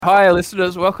Hi,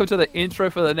 listeners. Welcome to the intro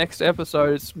for the next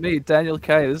episode. It's me, Daniel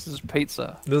K. This is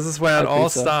Pizza. This is where Hi, it all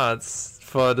Pizza. starts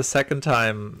for the second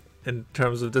time in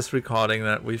terms of this recording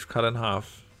that we've cut in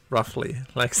half, roughly,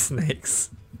 like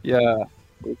snakes. Yeah.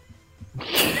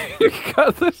 we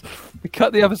cut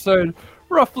the episode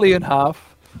roughly in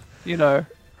half, and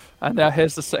now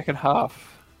here's the second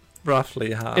half.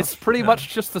 Roughly half. It's pretty much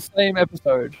just the same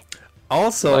episode.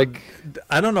 Also,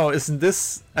 I don't know, isn't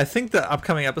this... I think the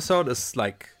upcoming episode is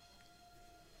like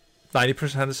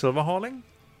 90% silver hauling?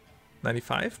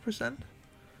 95%?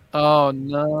 Oh,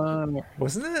 no.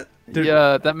 Wasn't it?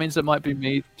 Yeah, that means it might be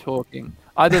me talking.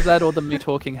 Either that or the me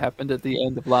talking happened at the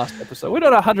end of last episode. We're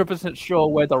not 100% sure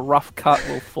where the rough cut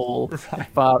will fall, Right. as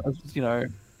far as,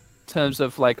 in terms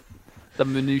of, like, the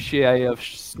minutiae of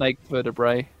snake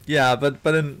vertebrae. Yeah, but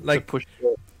in like... Push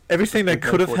Everything that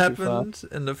could have Don't go too far. happened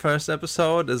in the first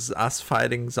episode is us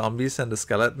fighting zombies and the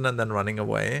skeleton and then running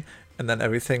away. And then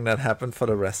everything that happened for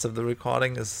the rest of the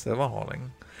recording is silver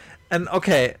hauling. And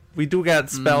okay, we do get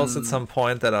spells at some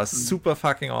point that are super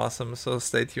fucking awesome, so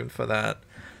stay tuned for that.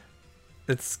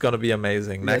 It's gonna be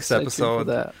amazing. Next stay tuned for episode,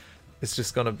 that. it's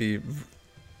just gonna be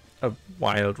a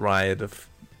wild ride of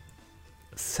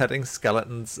setting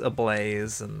skeletons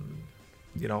ablaze and,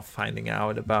 finding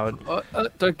out about...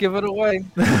 Don't give it away.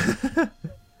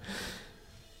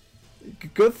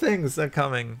 Good things are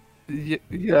coming.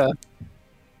 Yeah.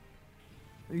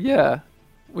 Yeah.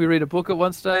 We read a book at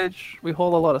one stage. We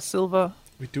haul a lot of silver.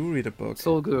 We do read a book. It's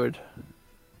all good.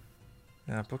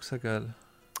 Yeah, books are good.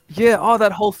 Yeah, oh,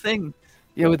 that whole thing.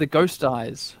 Yeah, with the ghost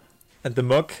eyes. And the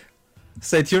mook.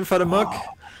 Stay tuned for the mook.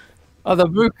 Oh, the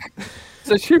mook.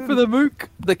 So shoot for the mook.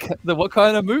 The what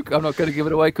kind of mook? I'm not going to give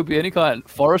it away. Could be any kind.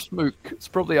 Forest mook. It's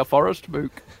probably a forest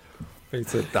mook.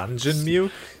 It's a dungeon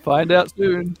mook. Find out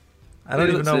soon. I don't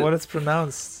Yeah, even that's know it. what it's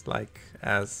pronounced like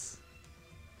as.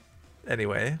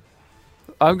 Anyway.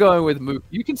 I'm going with mook.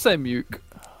 You can say mook.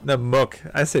 No, mook.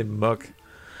 I say mook.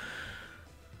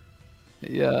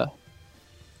 Yeah.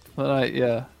 But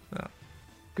yeah. Yeah.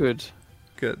 Good.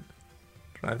 Good.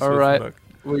 Rhymes All with right. mook.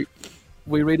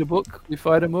 We read a book. We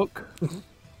fight a mook.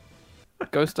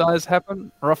 Ghost eyes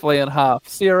happen roughly in half.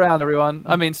 See you around, everyone.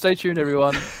 I mean, stay tuned,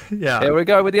 everyone. Yeah. Here we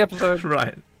go with the episode.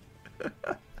 Right.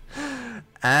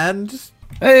 And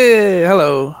Hey,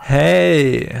 hello.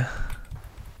 hey.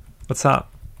 What's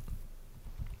up?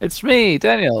 It's me,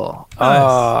 Daniel. Nice.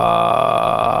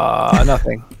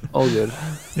 Nothing. All good.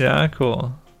 Yeah,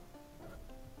 cool.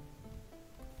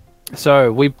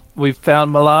 So we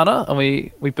found Milana and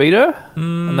we beat her,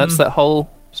 and that's that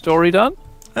whole story done.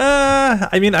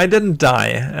 I mean, I didn't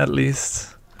die, at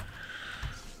least.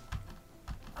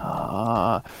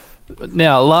 Now,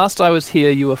 last I was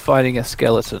here, you were fighting a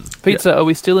skeleton. Pizza, are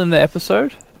we still in the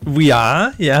episode? We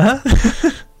are, yeah.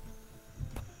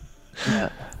 Yeah.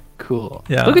 Cool.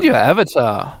 Yeah. Look at your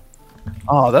avatar.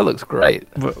 Oh, that looks great.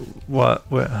 What?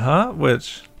 Huh?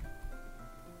 Which?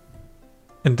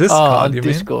 In Discord, on you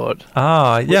Discord. mean?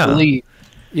 Ah, yeah. Lee.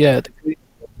 Yeah.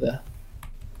 There.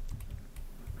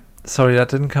 Sorry, that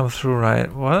didn't come through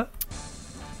right. What?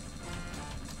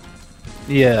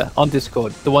 Yeah, on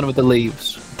Discord. The one with the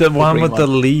leaves. The one green with the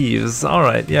leaves. All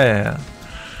right. Yeah.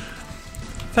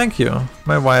 Thank you.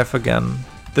 My wife again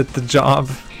did the job.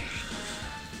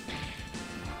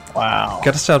 Wow.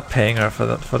 Gotta start paying her for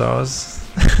those.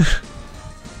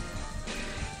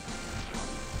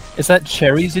 Is that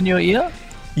cherries in your ear?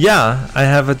 Yeah, I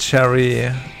have a cherry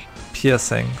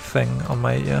piercing thing on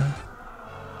my ear.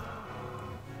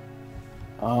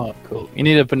 Oh, cool. You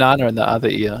need a banana in the other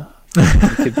ear.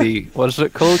 It could be, what is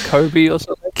it called? Kobe or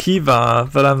something? Kiva,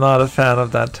 but I'm not a fan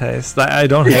of that taste. I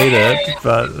don't hate it,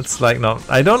 but it's like, no.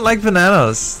 I don't like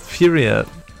bananas, period.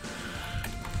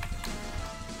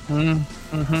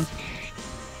 Mm-hmm.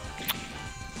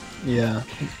 Yeah.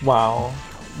 Wow.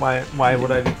 Why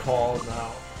would I be called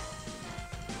now?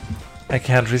 I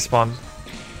can't respond.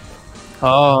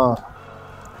 Oh.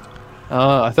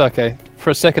 Oh, I thought, okay. For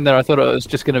a second there, I thought it was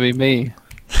just going to be me.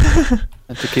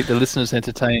 And to keep the listeners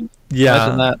entertained. Yeah.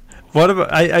 Imagine that. What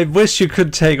about? I wish you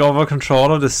could take over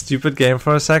control of this stupid game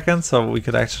for a second, so we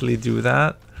could actually do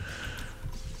that.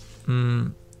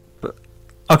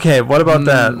 Okay. What about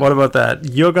that? What about that?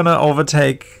 You're gonna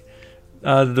overtake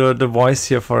the voice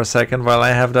here for a second while I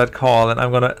have that call, and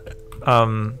I'm gonna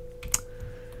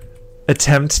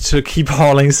attempt to keep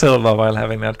hauling silver while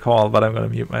having that call, but I'm gonna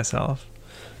mute myself.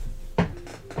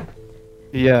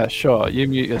 Yeah, sure. You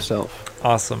mute yourself.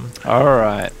 Awesome. All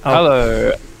right.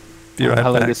 Hello. Be right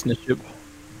Hello, back. listenership.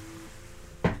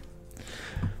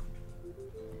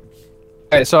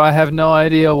 Okay, so I have no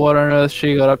idea what on earth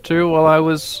she got up to while I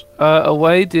was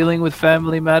away dealing with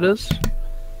family matters.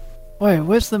 Wait,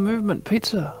 where's the movement?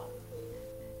 Pizza.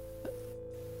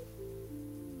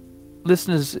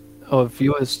 Listeners or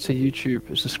viewers to YouTube,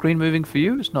 is the screen moving for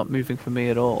you? It's not moving for me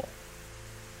at all.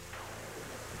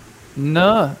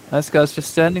 No, this guy's just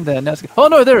standing there. Now oh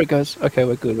no, there it goes. Okay,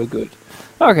 we're good, we're good.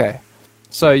 Okay.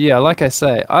 So yeah, like I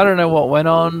say, I don't know what went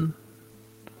on.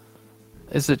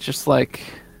 Is it just like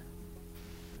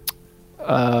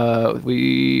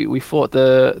we fought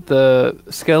the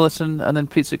skeleton and then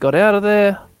Pizza got out of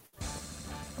there?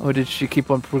 Or did she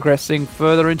keep on progressing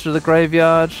further into the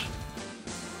graveyard?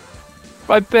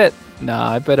 I bet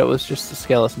it was just the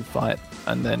skeleton fight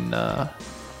and then I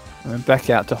went back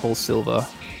out to Hall Silver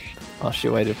while she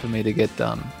waited for me to get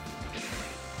done.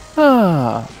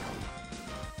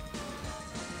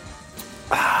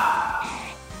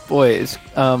 Boy, it's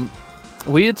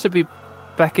weird to be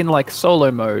back in like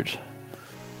solo mode.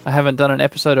 I haven't done an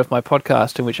episode of my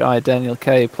podcast in which I, Daniel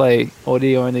K, play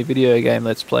audio-only video game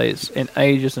Let's Plays in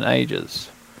ages and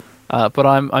ages. But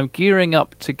I'm gearing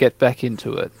up to get back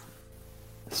into it,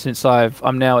 since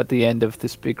I'm now at the end of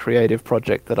this big creative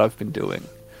project that I've been doing.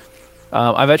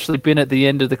 I've actually been at the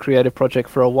end of the creative project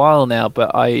for a while now,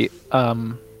 but as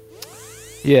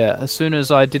soon as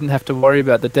I didn't have to worry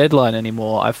about the deadline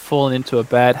anymore, I've fallen into a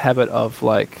bad habit of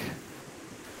like,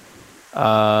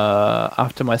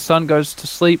 after my son goes to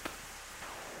sleep,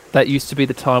 that used to be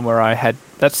the time where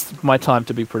that's my time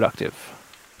to be productive.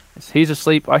 If he's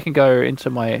asleep, I can go into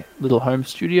my little home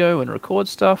studio and record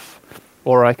stuff,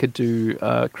 or I could do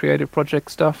creative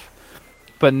project stuff.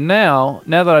 But now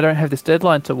that I don't have this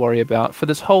deadline to worry about, for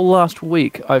this whole last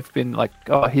week, I've been like,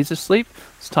 oh, he's asleep.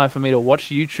 It's time for me to watch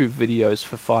YouTube videos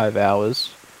for 5 hours,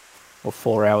 or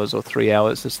 4 hours, or 3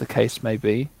 hours, as the case may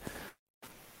be.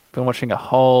 Been watching a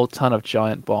whole ton of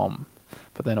Giant Bomb,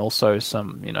 but then also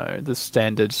some, the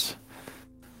standard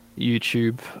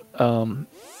YouTube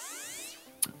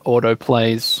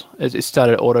autoplays. It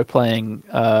started autoplaying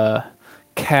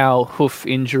cow hoof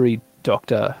injury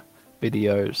doctor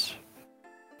videos.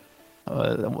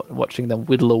 Watching them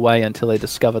whittle away until they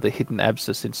discover the hidden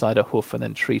abscess inside a hoof and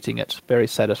then treating it. Very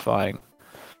satisfying.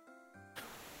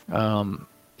 You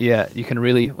can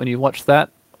really, when you watch that,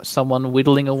 someone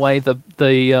whittling away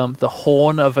the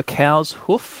horn of a cow's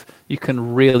hoof, you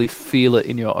can really feel it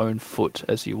in your own foot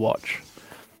as you watch.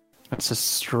 It's a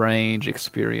strange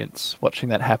experience watching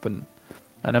that happen,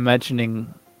 and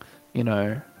imagining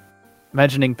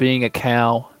being a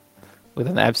cow with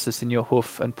an abscess in your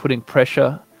hoof and putting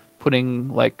pressure,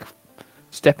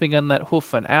 stepping on that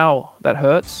hoof and ow, that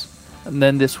hurts, and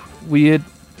then this weird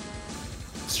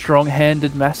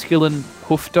strong-handed masculine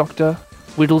hoof doctor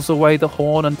whittles away the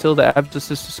horn until the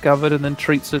abscess is discovered and then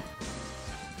treats it,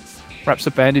 wraps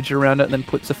a bandage around it, and then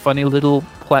puts a funny little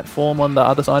platform on the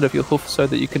other side of your hoof so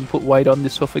that you can put weight on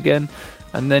this hoof again,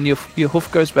 and then your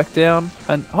hoof goes back down,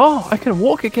 and I can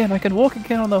walk again on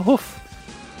the hoof,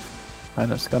 and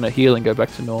it's gonna heal and go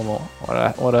back to normal.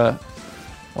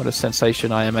 What a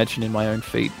sensation I imagine in my own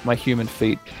feet, my human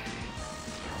feet.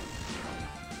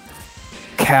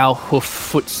 Cow hoof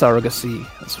foot surrogacy.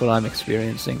 That's what I'm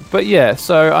experiencing. But yeah,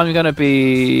 so I'm going to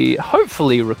be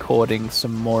hopefully recording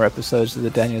some more episodes of the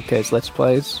Daniel K's Let's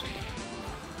Plays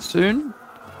soon.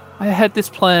 I had this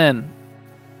plan.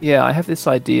 Yeah, I have this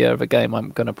idea of a game I'm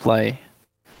going to play.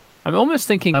 I'm almost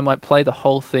thinking I might play the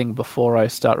whole thing before I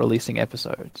start releasing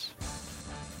episodes.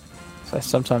 So I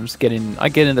sometimes get in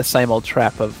the same old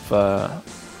trap of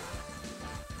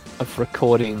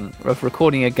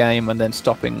recording a game and then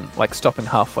stopping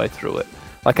halfway through it.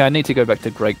 Like, I need to go back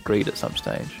to Great Greed at some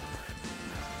stage.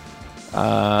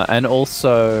 And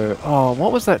also,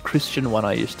 what was that Christian one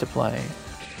I used to play?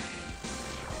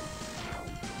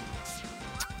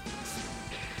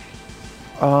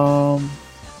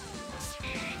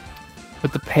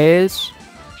 With the pears,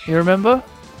 you remember?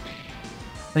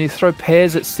 And you throw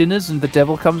pears at sinners and the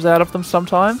devil comes out of them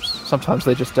sometimes. Sometimes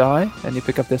they just die and you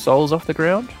pick up their souls off the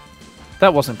ground.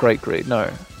 That wasn't Great Greed, no.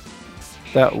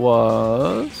 That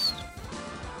was...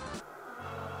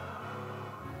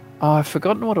 I've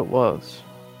forgotten what it was.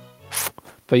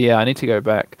 But yeah, I need to go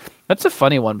back. That's a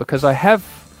funny one because I've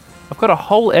got a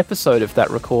whole episode of that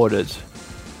recorded,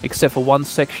 except for one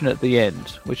section at the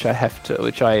end, I've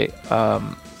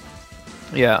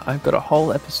got a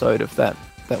whole episode of that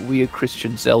weird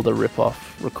Christian Zelda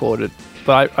ripoff recorded.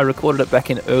 But I recorded it back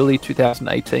in early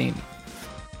 2018.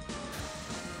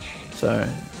 So,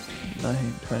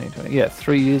 19, 20, 20. Yeah,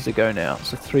 3 years ago now.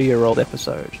 It's a 3-year-old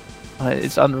episode.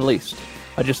 It's unreleased.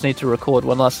 I just need to record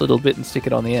one last little bit and stick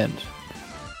it on the end.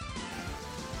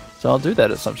 So I'll do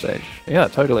that at some stage. Yeah,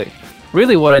 totally.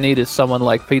 Really what I need is someone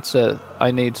like Pizza.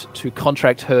 I need to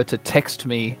contract her to text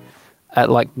me at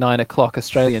like 9 o'clock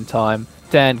Australian time.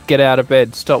 Dan, get out of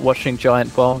bed. Stop watching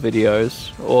giant bomb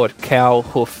videos or cow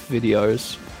hoof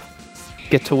videos.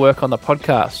 Get to work on the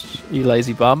podcast, you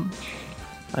lazy bum.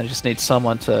 I just need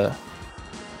someone to...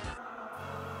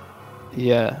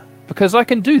 Yeah. Because I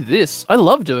can do this. I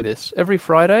love doing this every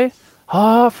Friday.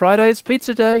 Friday's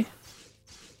pizza day.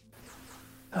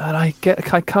 And I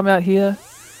come out here.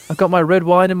 I've got my red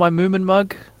wine in my Moomin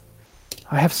mug.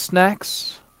 I have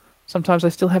snacks. Sometimes I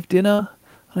still have dinner.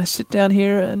 And I sit down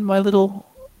here in my little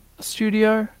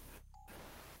studio.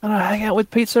 And I hang out with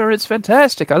pizza. It's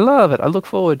fantastic. I love it. I look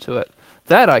forward to it.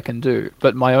 That I can do.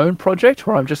 But my own project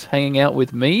where I'm just hanging out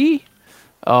with me...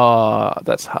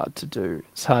 that's hard to do.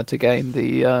 It's hard to gain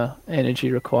the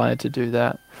energy required to do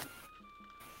that.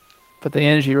 But the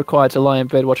energy required to lie in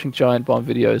bed watching giant bomb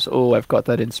videos, I've got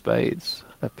that in spades.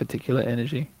 That particular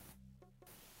energy.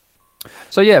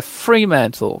 So yeah,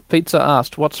 Fremantle. Pizza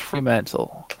asked, what's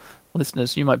Fremantle?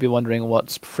 Listeners, you might be wondering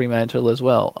what's Fremantle as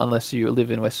well, unless you live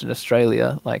in Western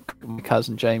Australia, like my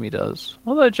cousin Jamie does.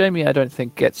 Although Jamie, I don't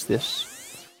think gets this.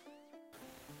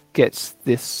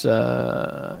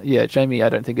 Jamie, I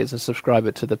don't think is a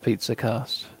subscriber to the Pizza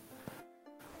Cast.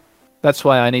 That's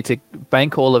why I need to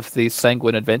bank all of these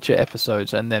Sanguine Adventure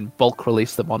episodes and then bulk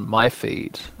release them on my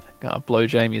feed. Blow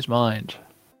Jamie's mind.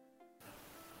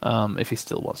 If he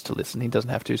still wants to listen, he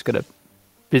doesn't have to. He's got a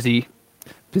busy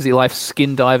life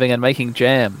skin diving and making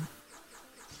jam.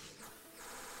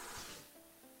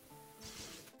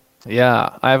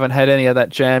 Yeah, I haven't had any of that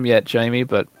jam yet, Jamie,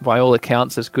 but by all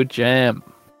accounts, it's good jam.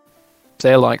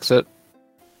 Sarah likes it.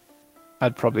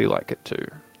 I'd probably like it too.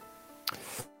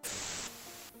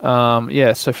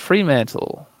 So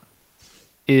Fremantle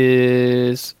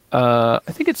is... I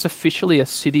think it's officially a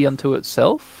city unto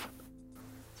itself.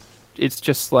 It's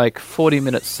just like 40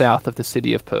 minutes south of the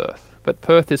city of Perth. But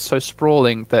Perth is so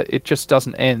sprawling that it just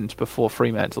doesn't end before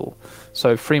Fremantle.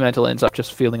 So Fremantle ends up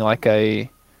just feeling like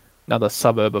another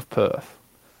suburb of Perth.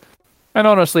 And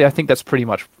honestly, I think that's pretty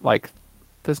much like...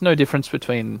 There's no difference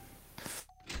between...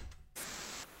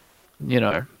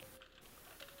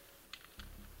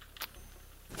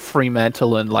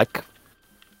 Fremantle and like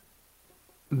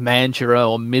Mandurah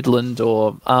or Midland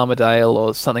or Armidale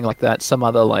or something like that, some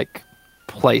other like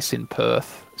place in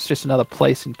Perth. It's just another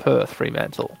place in Perth,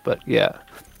 Fremantle. But yeah,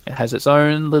 it has its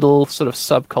own little sort of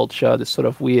subculture, this sort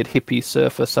of weird hippie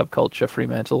surfer subculture,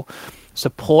 Fremantle. It's a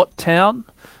port town,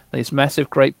 these massive,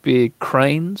 great big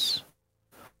cranes,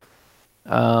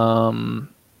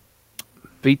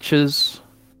 beaches,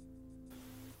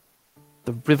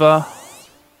 the river.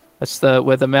 That's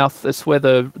where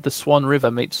the Swan River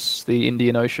meets the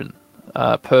Indian Ocean.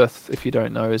 Perth, if you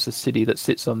don't know, is a city that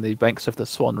sits on the banks of the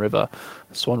Swan River.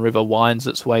 The Swan River winds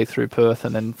its way through Perth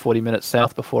and then 40 minutes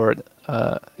south before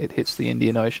it hits the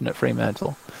Indian Ocean at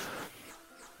Fremantle.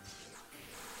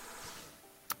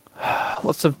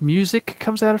 Lots of music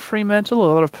comes out of Fremantle. A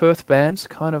lot of Perth bands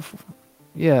kind of,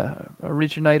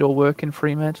 originate or work in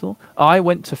Fremantle. I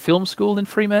went to film school in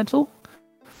Fremantle.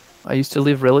 I used to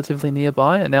live relatively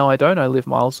nearby, and now I don't. I live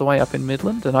miles away up in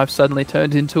Midland, and I've suddenly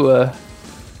turned into an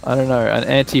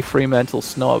anti-Fremantle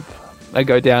snob. I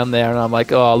go down there and I'm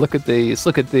like, oh, look at these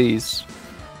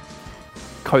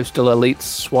coastal elites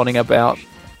swanning about.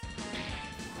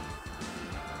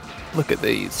 Look at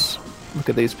these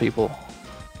people.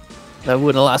 They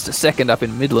wouldn't last a second up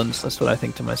in Midlands. That's what I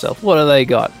think to myself. What do they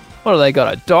got?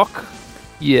 A dock?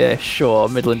 Yeah, sure.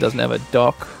 Midland doesn't have a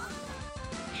dock.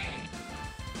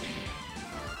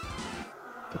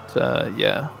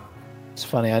 But, it's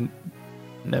funny. I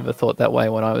never thought that way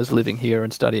when I was living here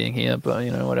and studying here, but,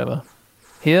 whatever.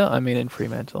 Here, I mean in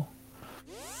Fremantle.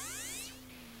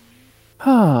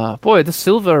 Boy, the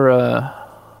silver...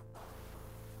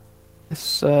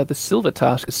 the silver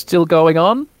task is still going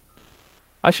on.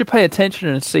 I should pay attention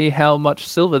and see how much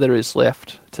silver there is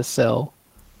left to sell.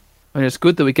 I mean, it's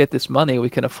good that we get this money. We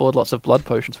can afford lots of blood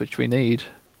potions, which we need.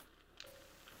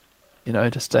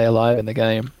 To stay alive in the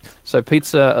game. So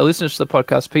Pizza, listeners to the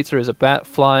podcast, Pizza is a bat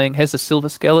flying, has a silver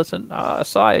skeleton.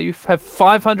 Sire, you have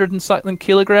 500 and something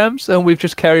kilograms, and we've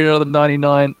just carried another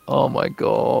 99. Oh my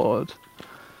god.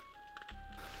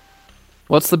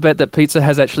 What's the bet that Pizza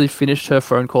has actually finished her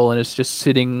phone call and is just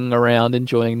sitting around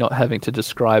enjoying not having to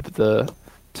describe the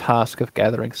task of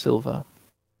gathering silver?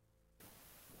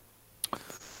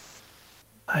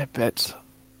 I bet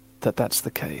that that's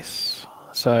the case.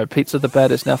 So Pizza the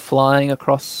Bat is now flying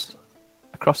across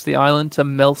the island to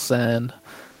Melsan,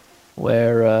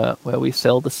 where we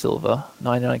sell the silver,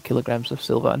 99 kilograms of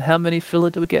silver. And how many filler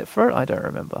do we get for it? I don't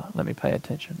remember. Let me pay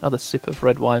attention. Another sip of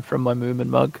red wine from my Moomin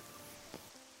mug.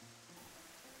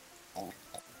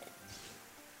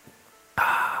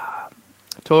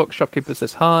 talk. Shopkeeper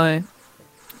says hi.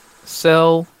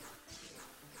 Sell.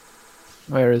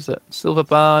 Where is it? Silver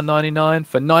bar 99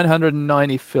 for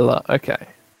 990 filler. Okay.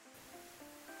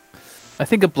 I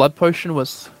think a blood potion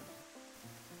was...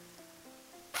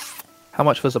 How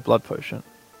much was a blood potion?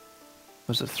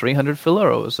 Was it 300 filler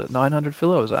or was it 900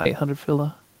 filler or was it 800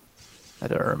 filler? I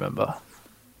don't remember.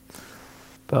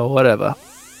 But whatever.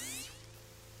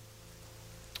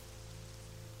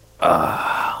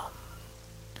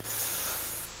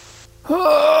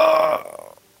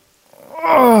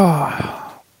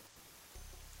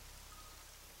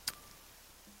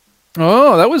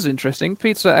 Oh, that was interesting.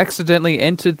 Pizza accidentally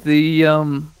entered the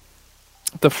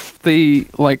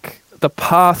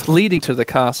path leading to the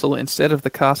castle instead of the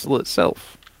castle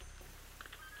itself.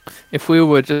 If we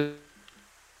were just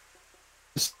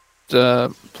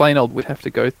plain old, we'd have to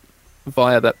go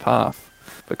via that path.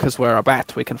 Because we're a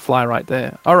bat, we can fly right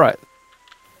there. All right.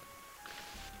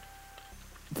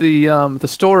 The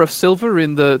store of silver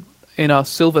in our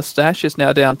silver stash is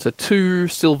now down to 2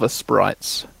 silver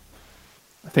sprites.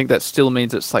 I think that still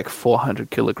means it's like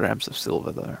 400 kilograms of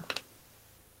silver, though.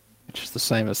 Which is the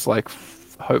same as, like,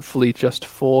 hopefully just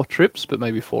 4 trips, but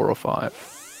maybe 4 or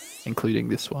 5, including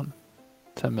this one,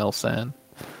 to Melsan.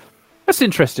 That's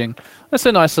interesting. That's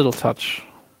a nice little touch.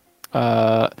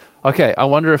 Okay, I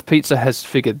wonder if Pizza has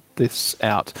figured this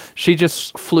out. She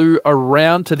just flew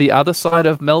around to the other side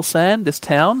of Melsan, this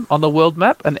town, on the world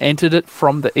map, and entered it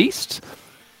from the east.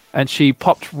 And she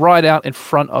popped right out in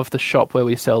front of the shop where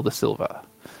we sell the silver.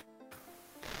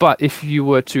 But if you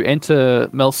were to enter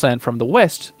Melsan from the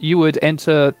west, you would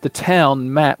enter the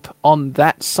town map on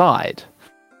that side.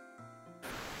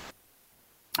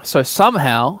 So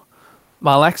somehow,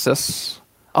 Malaxis...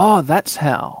 Oh, that's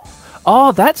how.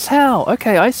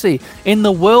 Okay, I see. In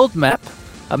the world map,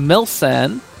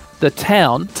 Melsan, the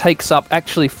town, takes up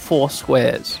actually 4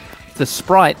 squares. The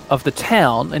sprite of the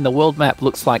town in the world map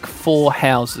looks like 4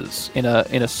 houses in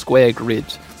a square grid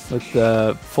with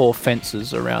 4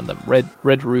 fences around them,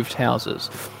 red roofed houses.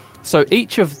 So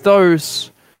each of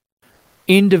those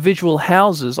individual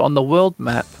houses on the world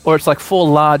map, or it's like 4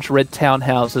 large red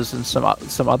townhouses and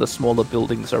some other smaller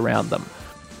buildings around them.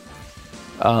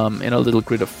 In a little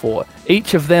grid of 4.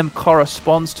 Each of them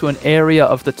corresponds to an area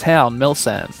of the town,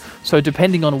 Melsan. So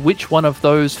depending on which one of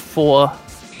those 4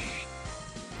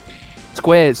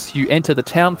 squares you enter the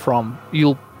town from,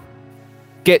 you'll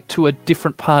get to a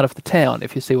different part of the town,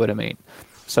 if you see what I mean.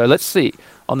 So let's see.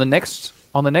 On the next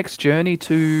journey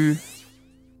to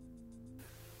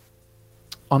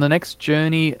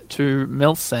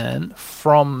Melsan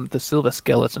from the Silver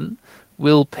Skeleton,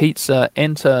 will Pizza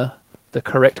enter the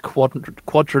correct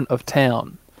quadrant of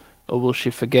town, or will she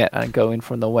forget and go in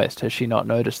from the west? Has she not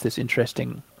noticed this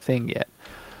interesting thing yet?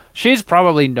 She's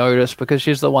probably noticed because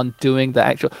she's the one doing the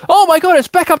actual... Oh my god, it's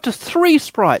back up to 3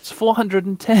 sprites,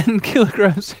 410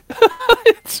 kilograms.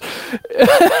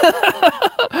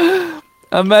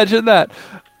 Imagine that.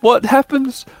 What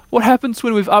happens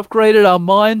when we've upgraded our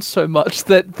mines so much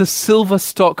that the silver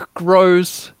stock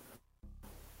grows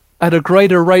at a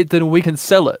greater rate than we can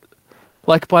sell it?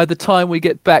 Like, by the time we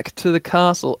get back to the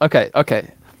castle... Okay.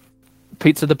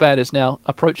 Pizza the Bad is now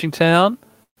approaching town.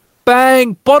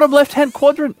 Bang! Bottom left-hand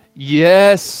quadrant!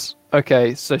 Yes!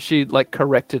 Okay, so she, like,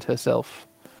 corrected herself.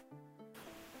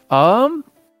 But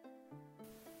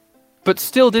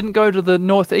still didn't go to the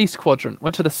northeast quadrant.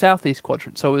 Went to the southeast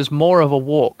quadrant, so it was more of a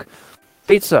walk.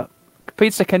 Pizza,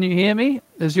 can you hear me?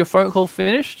 Is your phone call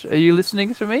finished? Are you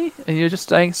listening to me? And you're just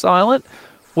staying silent?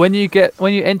 When you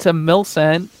enter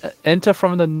Melsan, enter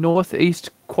from the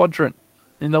northeast quadrant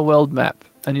in the world map,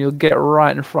 and you'll get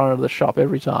right in front of the shop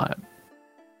every time.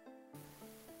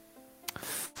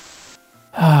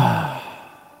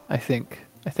 I think,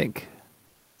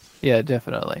 yeah,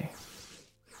 definitely.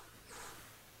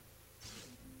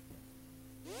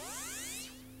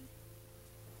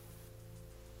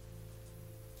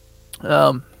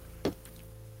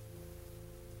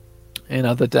 In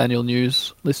other Daniel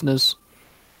news, listeners,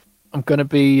 I'm gonna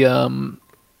be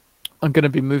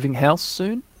moving house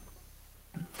soon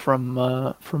from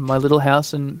my little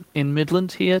house in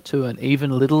Midland here to an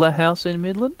even littler house in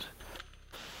Midland.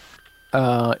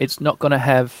 I'm not gonna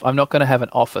have an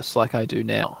office like I do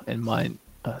now in my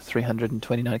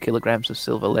 329 kilograms of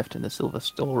silver left in the silver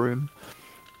storeroom.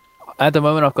 At the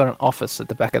moment, I've got an office at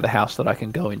the back of the house that I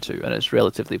can go into, and it's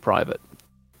relatively private.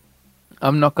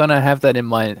 I'm not gonna have that in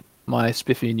my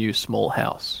spiffy new small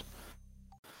house.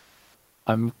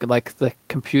 I'm like, the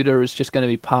computer is just going to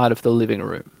be part of the living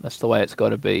room. That's the way it's got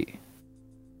to be.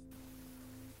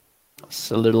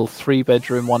 It's a little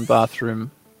 3-bedroom,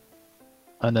 1-bathroom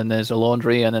and then there's a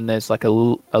laundry, and then there's like a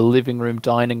living room,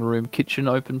 dining room, kitchen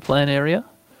open plan area,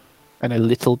 and a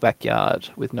little backyard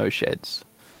with no sheds.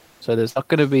 So there's not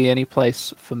going to be any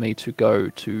place for me to go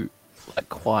to like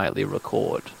quietly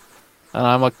record. And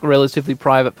I'm a relatively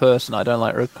private person. I don't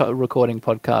like recording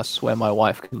podcasts where my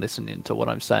wife can listen into what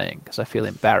I'm saying because I feel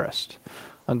embarrassed.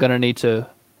 I'm going to need to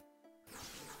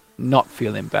not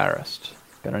feel embarrassed.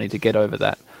 I'm going to need to get over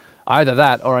that. Either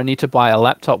that, or I need to buy a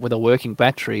laptop with a working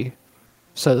battery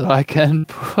so that I can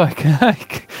hook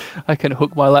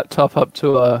my laptop up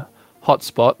to a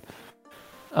hotspot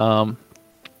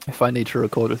if I need to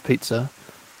record with pizza.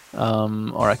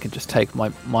 Or I can just take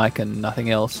my mic and nothing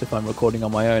else if I'm recording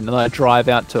on my own. And I drive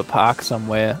out to a park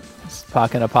somewhere,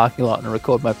 park in a parking lot, and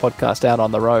record my podcast out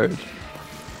on the road.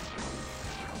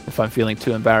 If I'm feeling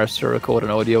too embarrassed to record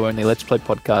an audio-only Let's Play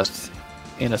podcast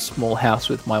in a small house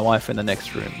with my wife in the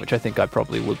next room, which I think I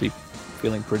probably would be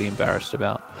feeling pretty embarrassed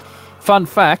about. Fun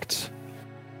fact,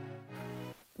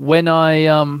 when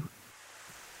I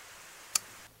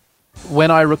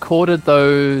recorded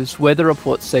those weather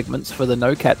report segments for the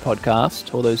No Cat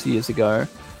podcast all those years ago,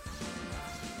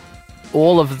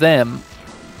 all of them,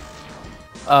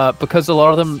 because a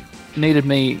lot of them needed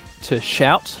me to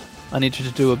shout, I needed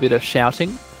to do a bit of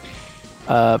shouting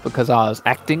because I was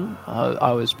acting.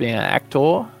 I was being an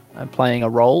actor and playing a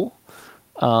role.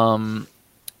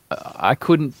 I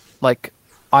couldn't, like,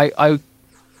 I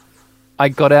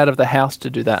got out of the house to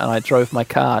do that, and I drove my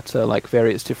car to like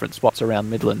various different spots around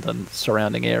Midland and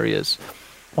surrounding areas.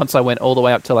 Once I went all the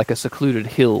way up to like a secluded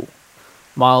hill,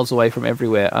 miles away from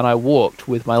everywhere, and I walked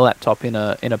with my laptop in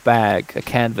a bag, a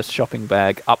canvas shopping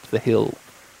bag, up the hill,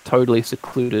 totally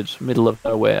secluded, middle of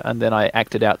nowhere, and then I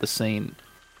acted out the scene.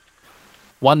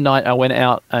 One night I went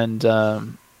out and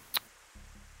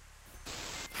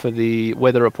for the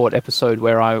weather report episode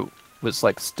where I was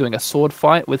like doing a sword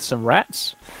fight with some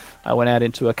rats. I went out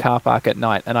into a car park at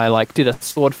night and I like did a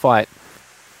sword fight.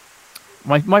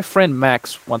 My friend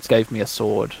Max once gave me a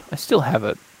sword. I still have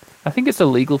it. I think it's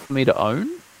illegal for me to own.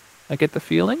 I get the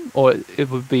feeling, or it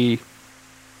would be.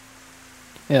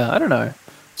 Yeah, I don't know.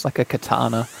 It's like a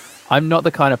katana. I'm not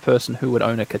the kind of person who would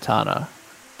own a katana,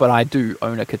 but I do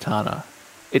own a katana.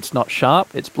 It's not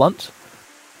sharp. It's blunt.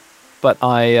 But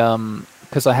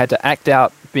because I had to act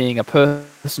out being a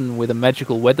person with a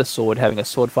magical weather sword having a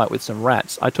sword fight with some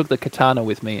rats, I took the katana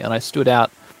with me and I stood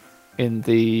out in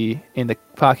the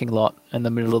parking lot in the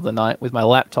middle of the night with my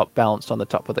laptop balanced on the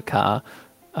top of the car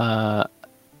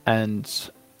and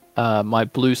my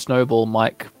blue snowball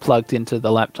mic plugged into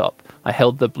the laptop. I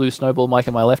held the blue snowball mic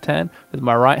in my left hand. With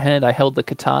my right hand I held the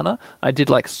katana. I did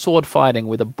like sword fighting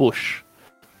with a bush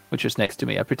which was next to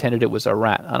me. I pretended it was a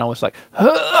rat and I was like,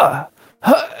 "Hah!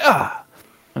 Hah!"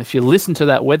 And if you listen to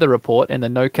that weather report in the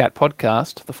No Cat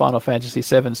podcast, the Final Fantasy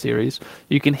VII series,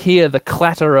 you can hear the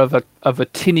clatter of a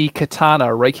tinny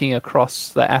katana raking across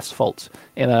the asphalt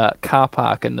in a car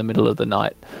park in the middle of the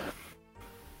night.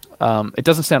 It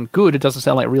doesn't sound good. It doesn't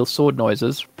sound like real sword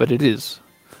noises, but it is.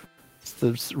 It's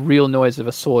the real noise of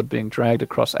a sword being dragged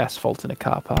across asphalt in a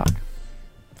car park.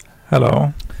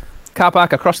 Hello. Car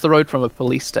park across the road from a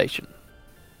police station.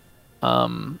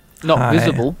 Not Hi.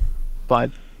 visible by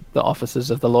the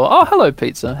officers of the law. Oh, hello,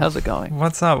 Pizza. How's it going?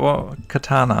 What's up? Well,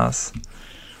 katanas.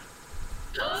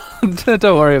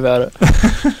 Don't worry about it.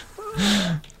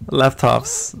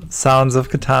 Laptops. Sounds of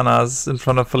katanas in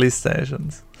front of police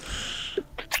stations.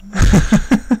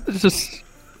 It's just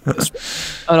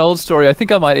an old story. I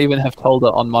think I might even have told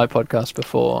it on my podcast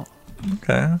before.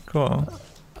 Okay, cool.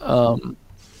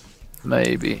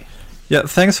 Maybe. Yeah,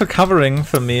 thanks for covering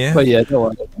for me. But yeah, don't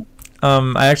worry.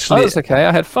 I actually, that's okay.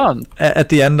 I had fun. at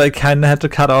the end, I kind of had to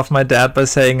cut off my dad by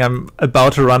saying I'm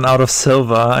about to run out of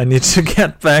silver. I need to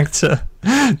get back to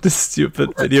this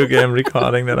stupid video game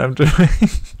recording that I'm doing.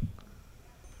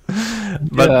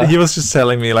 But Yeah. he was just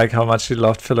telling me like how much he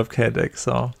loved Philip K. Dick.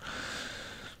 So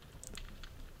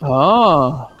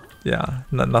Oh. yeah,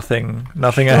 nothing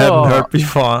I hadn't heard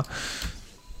before.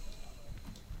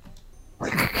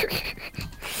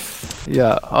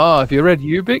 Yeah. Oh, have you read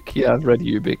Ubik? Yeah, I've read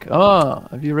Ubik. Oh,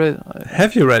 have you read?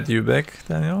 Have you read Ubik,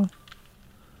 Daniel?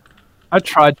 I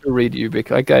tried to read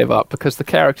Ubik. I gave up because the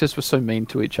characters were so mean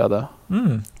to each other.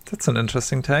 That's an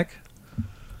interesting take.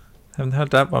 Haven't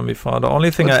heard that one before. The only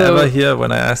thing But I ever hear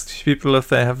when I ask people if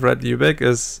they have read Ubik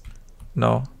is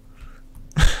no.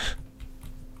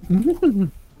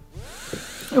 It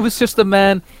was just the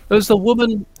man. It was the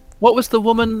woman. What was the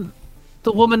woman?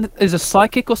 The woman is a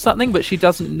psychic or something, but she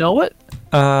doesn't know it.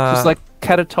 She's like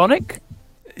catatonic.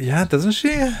 Yeah, doesn't she?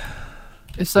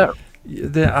 Is that?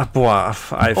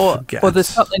 I forget. Or there's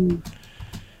something.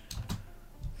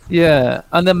 Yeah,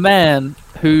 and the man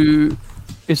who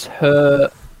is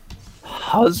her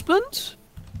husband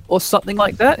or something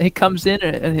like that. He comes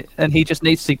in and he just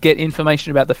needs to get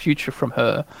information about the future from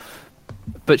her.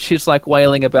 But she's like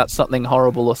wailing about something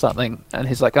horrible or something, and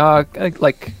he's like,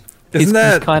 like he's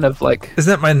kind of like,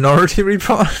 isn't that Minority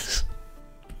Report?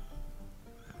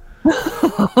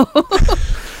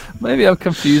 Maybe I'm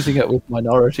confusing it with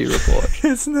Minority Report.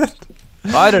 Isn't it?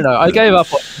 I don't know. I gave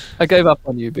up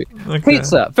on you, Big. Okay.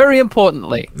 Pizza. Very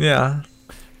importantly. Yeah.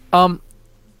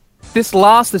 This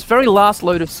very last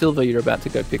load of silver you're about to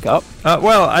go pick up.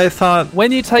 Well, I thought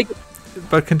when you take.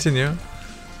 But continue.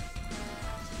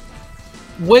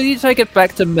 When you take it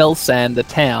back to Melsan, the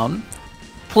town,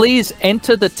 please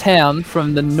enter the town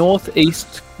from the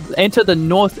northeast. Enter the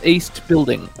northeast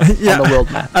building on the world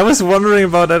map. I was wondering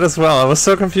about that as well. I was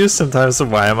so confused sometimes. So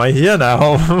why am I here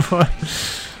now?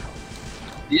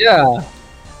 Yeah,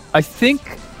 I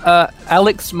think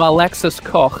Alex Malaxis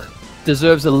Koch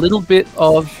deserves a little bit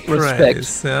of respect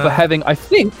for having, I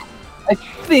think,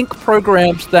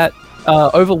 programmed that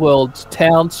overworld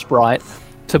town sprite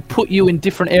to put you in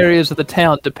different areas of the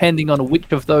town depending on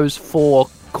which of those 4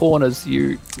 corners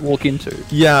you walk into.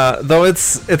 Yeah, though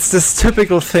it's this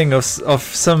typical thing of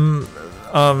some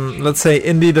let's say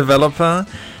indie developer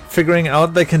figuring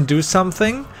out they can do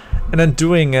something and then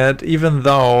doing it, even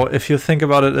though if you think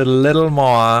about it a little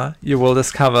more, you will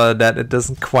discover that it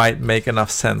doesn't quite make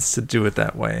enough sense to do it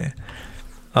that way.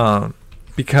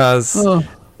 Because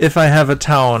if I have a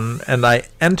town and I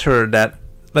enter that,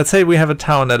 let's say we have a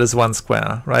town that is 1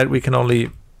 square, right? We can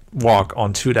only walk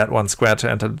onto that 1 square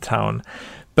to enter the town.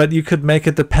 But you could make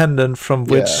it dependent from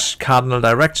which cardinal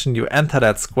direction you enter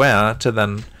that square to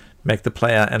then make the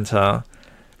player enter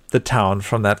the town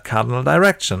from that cardinal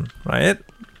direction, right?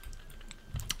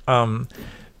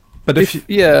 But if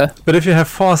you have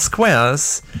 4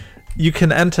 squares, you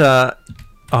can enter.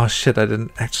 Oh shit! I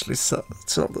didn't actually sell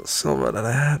the silver that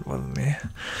I had with me.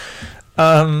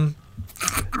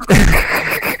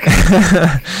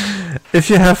 If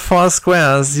you have 4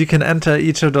 squares, you can enter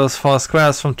each of those 4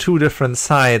 squares from 2 different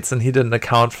sides, and he didn't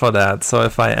account for that. So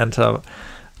if I enter,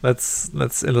 let's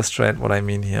illustrate what I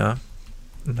mean here,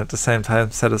 and at the same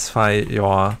time satisfy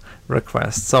your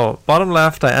request. So bottom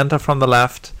left, I enter from the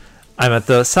left. I'm at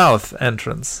the south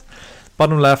entrance.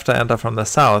 Bottom left, I enter from the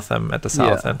south. I'm at the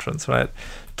south entrance, right?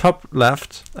 Top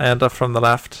left, I enter from the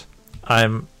left.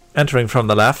 I'm entering from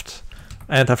the left.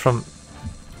 I enter from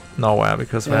nowhere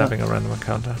because we're having a random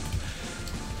encounter.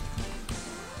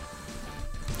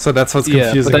 So that's what's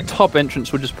confusing. But the top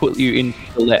entrance would just put you in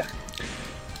the left.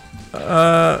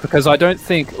 Because I don't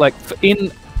think, like,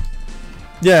 in...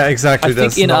 Yeah, exactly. I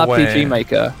think in RPG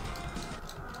Maker...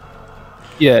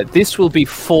 Yeah, this will be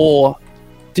 4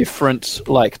 different,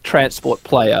 like, transport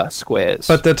player squares.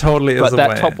 But there totally is a way. But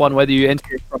that top one, whether you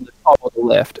enter it from the top or the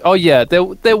left... Oh, yeah, there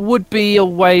would be a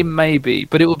way, maybe,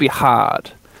 but it would be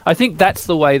hard. I think that's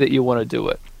the way that you want to do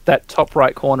it. That top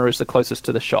right corner is the closest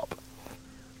to the shop.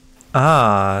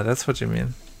 Ah, that's what you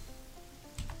mean.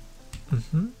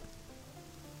 Mm-hmm.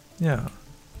 Yeah.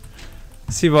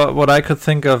 See, what I could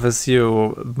think of is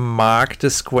you mark the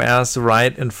squares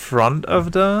right in front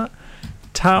of the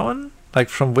town, like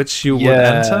from which you would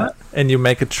enter, and you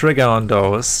make a trigger on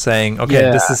those, saying, okay,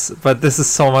 this is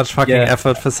so much fucking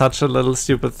effort for such a little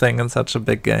stupid thing in such a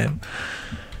big game.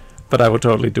 But I would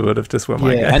totally do it if this were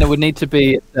my game. And it would need to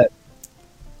be that.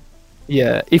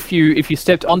 Yeah, if you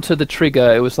stepped onto the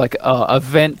trigger, it was like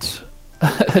event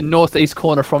northeast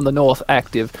corner from the north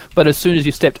active. But as soon as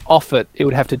you stepped off it, it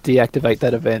would have to deactivate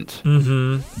that event.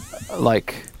 Mm-hmm.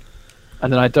 Like,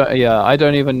 and then I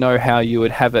don't even know how you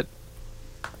would have it.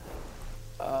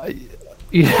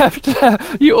 You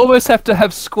almost have to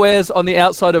have squares on the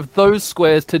outside of those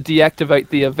squares to deactivate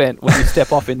the event when you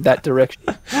step off in that direction.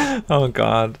 Oh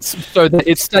god. So that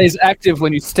it stays active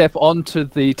when you step onto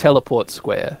the teleport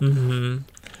square. Mm-hmm.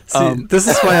 See, this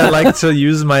is why I like to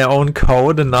use my own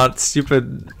code and not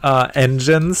stupid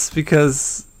engines,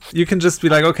 because you can just be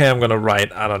like, okay, I'm gonna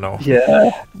write, I don't know,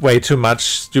 way too much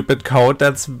stupid code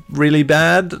that's really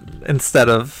bad, instead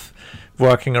of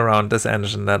working around this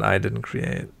engine that I didn't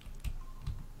create.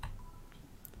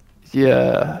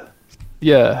 Yeah.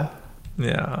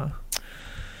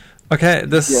 Okay,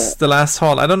 this is the last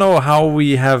haul. I don't know how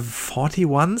we have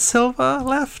 41 silver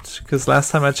left, because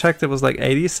last time I checked it was like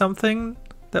 80 something.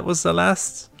 That was the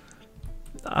last.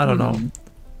 I don't know.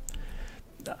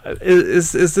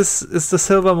 Is the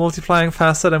silver multiplying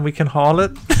faster than we can haul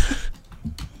it?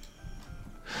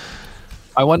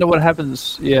 I wonder what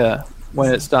happens.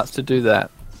 When it starts to do that.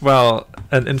 Well,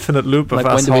 an infinite loop of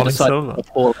us hauling silver.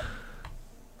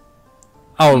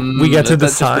 Oh, we get to That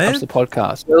just decide? becomes the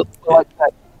podcast. Well, like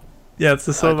that. Yeah, it's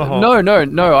the silver hole. No,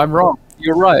 I'm wrong.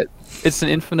 You're right. It's an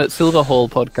Infinite Silver Hole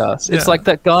podcast. It's Yeah. like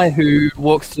that guy who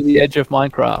walks to the edge of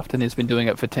Minecraft and has been doing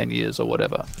it for 10 years or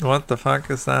whatever. What the fuck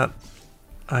is that?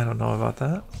 I don't know about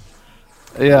that.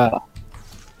 Yeah.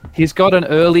 He's got an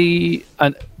early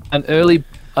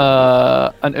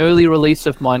release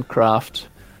of Minecraft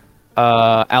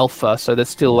alpha, so there's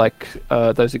still like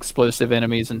those explosive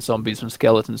enemies and zombies and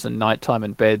skeletons and nighttime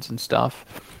and beds and stuff.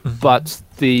 But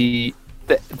the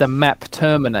map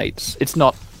terminates. It's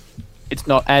not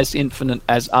as infinite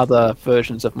as other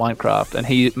versions of Minecraft, and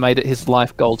he made it his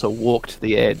life goal to walk to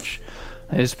the edge.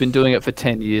 And he's been doing it for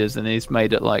 10 years, and he's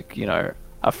made it like, you know,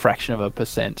 a fraction of a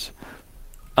percent.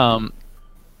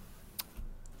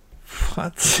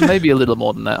 What? Maybe a little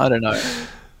more than that. I don't know.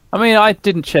 I mean, I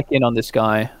didn't check in on this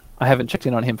guy. I haven't checked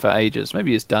in on him for ages.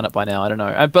 Maybe he's done it by now. I don't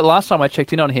know. But last time I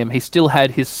checked in on him, he still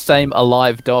had his same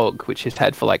alive dog, which he's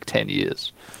had for like 10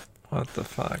 years. What the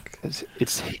fuck?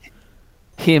 It's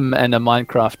him and a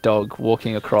Minecraft dog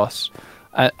walking across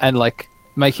and like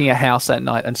making a house at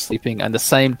night and sleeping, and the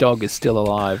same dog is still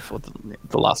alive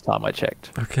the last time I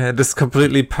checked. Okay, this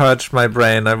completely purged my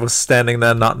brain. I was standing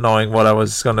there not knowing what I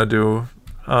was gonna do.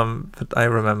 But I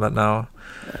remember now.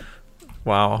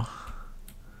 Wow.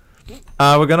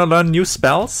 We're gonna learn new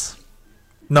spells?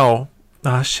 No.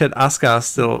 Ah, shit,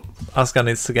 Asuka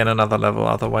needs to get another level,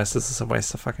 otherwise this is a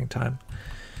waste of fucking time.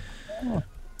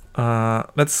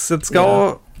 Let's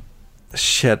go.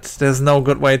 Shit, there's no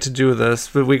good way to do this,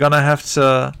 but we're gonna have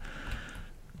to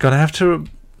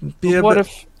be a What bit...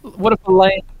 if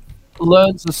Elaine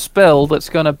learns a spell that's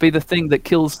gonna be the thing that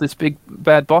kills this big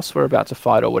bad boss we're about to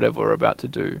fight, or whatever we're about to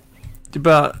do?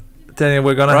 But Daniel,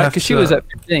 we're gonna Right, have to... because she was at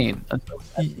 15.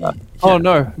 Yeah, Oh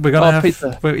no! we're gonna have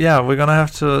pizza. we're gonna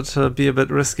have to be a bit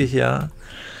risky here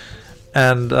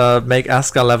and make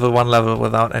Asuka level 1 level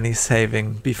without any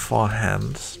saving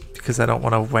beforehand, because I don't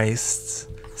want to waste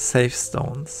save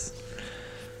stones.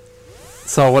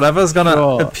 So whatever's gonna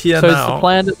appear so now. So it's the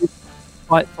plan that we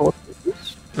fight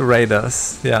sorcerers?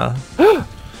 Raiders, yeah.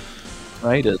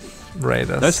 Raiders.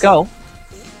 Raiders. No skull.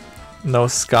 No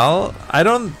skull. I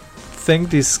don't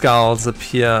think these skulls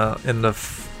appear in the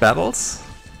battles.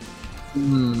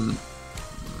 Good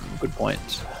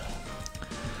point.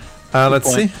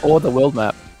 Let's see. Or the world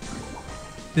map.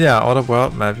 Yeah, or the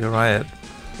world map, you're right.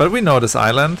 But we know this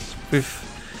island. We've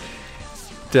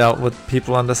dealt with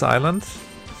people on this island.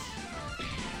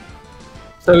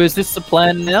 So is this the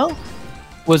plan now?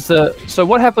 So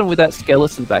what happened with that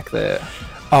skeleton back there?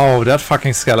 Oh, that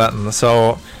fucking skeleton.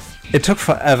 So it took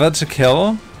forever to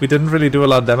kill. We didn't really do a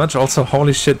lot of damage. Also,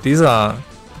 holy shit, these are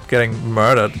getting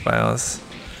murdered by us.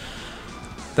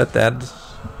 They're dead.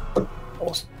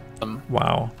 Awesome.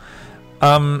 Wow.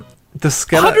 The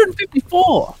skeleton.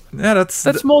 154. Yeah,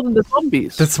 That's more than the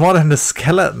zombies. That's more than the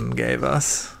skeleton gave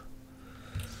us.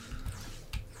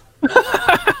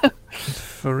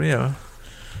 For real.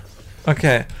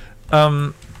 Okay.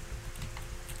 The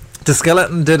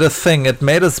skeleton did a thing. It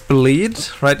made us bleed,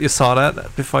 right? You saw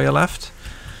that before you left.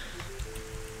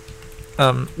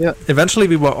 Yeah. Eventually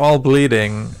we were all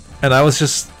bleeding, and I was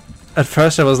just... At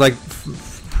first I was like,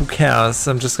 who cares?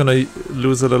 I'm just gonna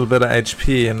lose a little bit of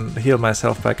HP and heal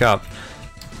myself back up.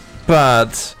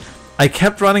 But I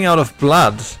kept running out of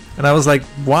blood, and I was like,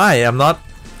 why? I'm not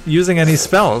using any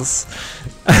spells.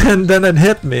 And then it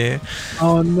hit me.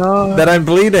 Oh no. That I'm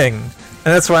bleeding.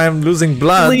 And that's why I'm losing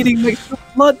blood. Bleeding makes the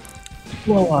blood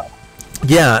flow up.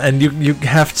 Yeah, and you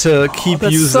have to keep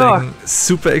that using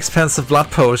super expensive blood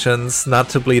potions not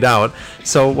to bleed out.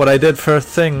 So what I did first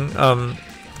thing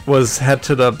was head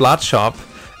to the blood shop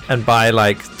and buy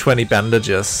like 20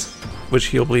 bandages, which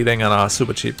heal bleeding and are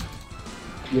super cheap.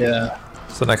 Yeah.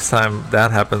 So next time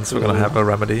that happens, we're gonna have a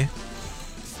remedy.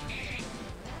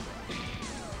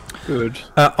 Good.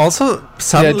 Also,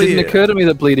 suddenly... Yeah, it didn't occur to me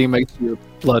that bleeding makes your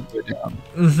blood go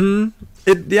down.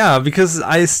 Yeah, because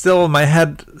my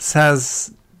head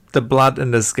says the blood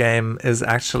in this game is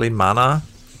actually mana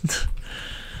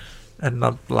and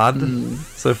not blood.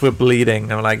 So if we're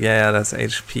bleeding, I'm like, yeah, that's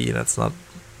HP, that's not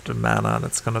the mana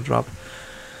that's gonna drop.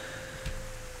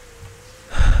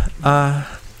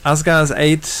 Asuka has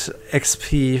 8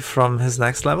 XP from his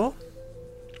next level.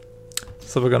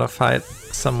 So we're gonna fight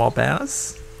some more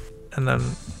bears. And then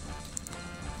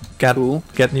get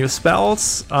new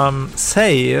spells,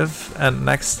 save, and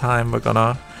next time we're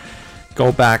gonna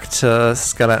go back to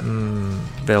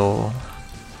Skeletonville.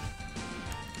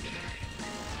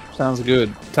 Sounds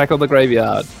good. Tackle the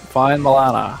graveyard. Find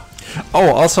Milana. Oh,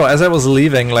 also, as I was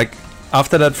leaving, like,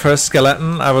 after that first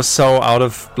skeleton, I was so out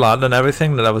of blood and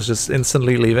everything that I was just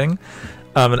instantly leaving.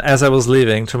 And as I was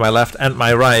leaving, to my left and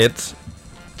my right,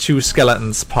 2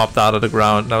 skeletons popped out of the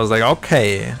ground, and I was like,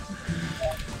 okay,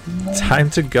 time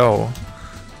to go.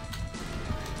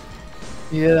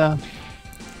 Yeah.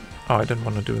 Oh, I didn't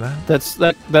want to do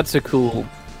that. That's a cool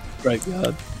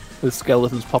graveyard with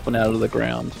skeletons popping out of the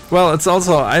ground. Well, it's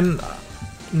also, I'm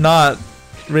not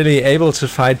really able to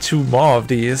fight 2 more of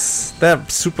these. They're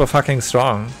super fucking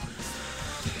strong.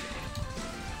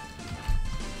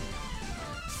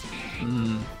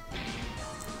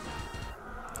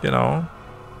 You know?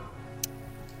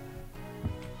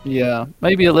 Yeah,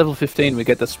 maybe at level 15 we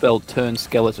get the spell Turn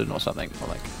Skeleton or something, or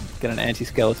like get an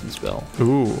anti-skeleton spell.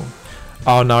 Ooh.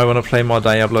 Oh, now I want to play more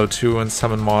Diablo 2 and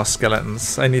summon more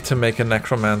skeletons. I need to make a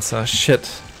necromancer. Shit.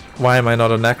 Why am I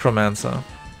not a necromancer?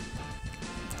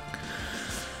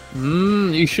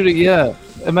 You should have, yeah.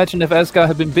 Imagine if Asgard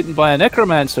had been bitten by a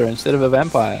necromancer instead of a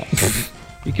vampire.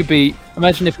 You could be.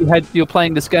 Imagine if you're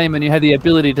playing this game and you had the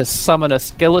ability to summon a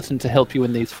skeleton to help you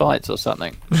in these fights or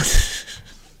something.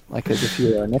 Like as if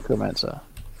you were a necromancer.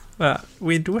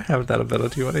 We do have that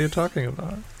ability. What are you talking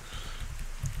about?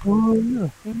 Oh yeah.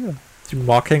 You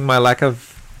mocking my lack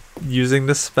of using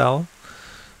this spell?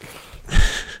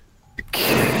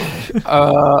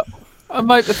 I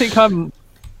think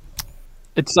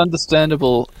it's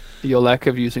understandable your lack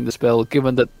of using the spell,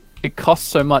 given that it costs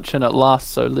so much and it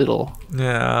lasts so little.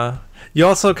 Yeah. You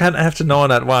also kind of have to know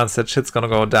in advance that shit's gonna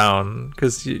go down,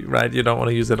 because you don't want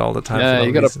to use it all the time. Yeah, for no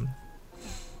you gotta. reason.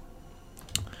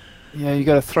 Yeah, you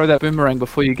gotta throw that boomerang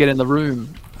before you get in the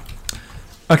room.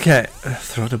 Okay,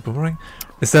 throw the boomerang.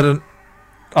 Is that an?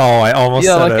 Oh, I almost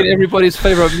said like it. in everybody's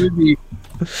favorite movie.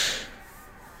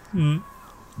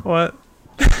 What?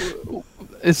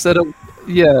 Is that a?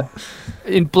 Yeah,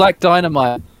 in Black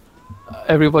Dynamite,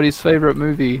 everybody's favorite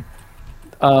movie.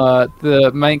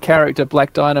 The main character,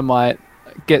 Black Dynamite,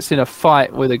 gets in a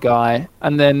fight with a guy,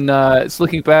 and then it's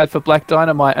looking bad for Black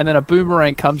Dynamite, and then a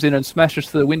boomerang comes in and smashes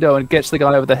through the window and gets the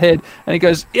guy over the head, and he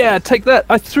goes, "Yeah, take that!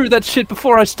 I threw that shit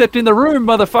before I stepped in the room,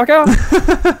 motherfucker!"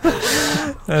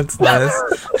 That's nice.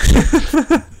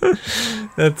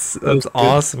 That's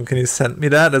awesome. Can you send me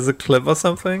that as a clip or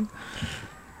something?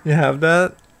 You have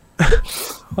that?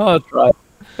 I'll try.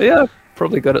 Yeah,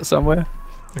 probably got it somewhere.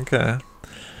 Okay.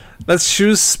 Let's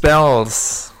choose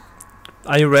spells.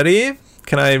 Are you ready?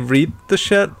 Can I read the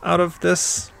shit out of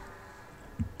this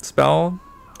spell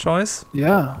choice?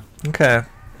 Yeah. Okay.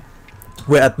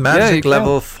 We're at magic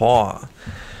level 4.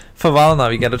 For Valna,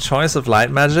 we get a choice of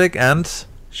light magic and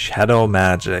shadow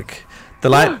magic. The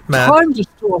light time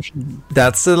distortion.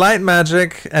 That's the light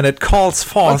magic, and it calls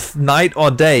forth night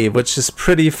or day, which is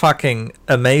pretty fucking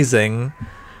amazing,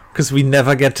 because we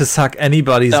never get to suck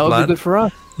anybody's blood. That would be good for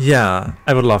us. Yeah,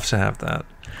 I would love to have that.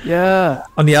 Yeah.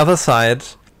 On the other side,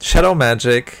 shadow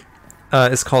magic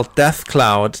is called Death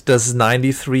Cloud, does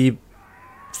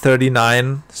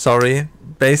 9339,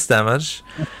 base damage.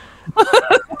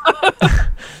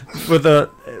 With a,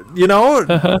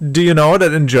 do you know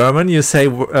that in German you say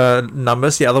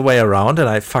numbers the other way around, and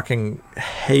I fucking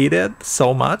hate it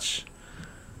so much?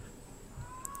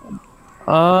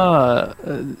 Yeah,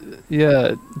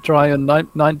 try on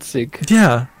 90.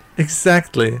 Yeah,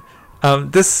 exactly.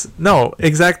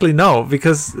 Exactly no,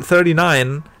 because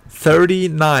 39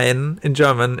 in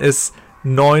German is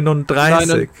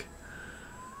 39.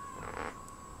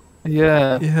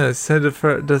 Yeah. Yeah, say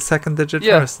the second digit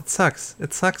first. It sucks.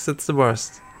 It's the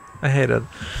worst. I hate it.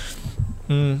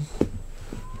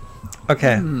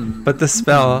 Okay, but this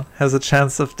spell has a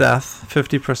chance of death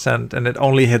 50%, and it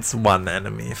only hits one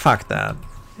enemy. Fuck that.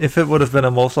 If it would have been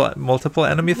a multiple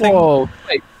enemy thing. Whoa,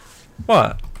 wait.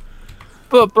 What?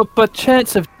 But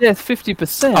chance of death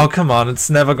 50%. Oh, come on. It's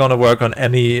never gonna work on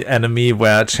any enemy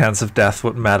where chance of death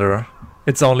would matter.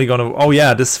 It's only gonna... Oh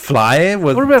yeah, this fly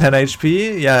with 10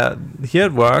 HP? Yeah, here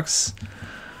it works.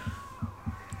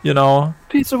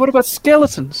 Pizza, what about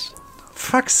skeletons?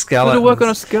 Fuck skeletons. Would it work on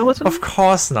a skeleton? Of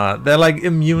course not. They're like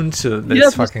immune to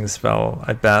this fucking spell,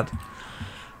 I bet.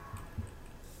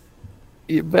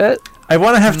 You bet? I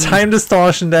want to have time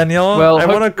distortion, Daniel. Well, I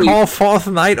want to call forth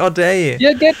night or day.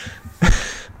 Yeah,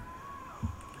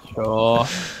 Sure.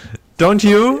 Don't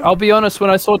you? I'll be honest,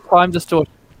 when I saw time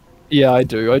distortion... Yeah, I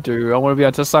do. I want to be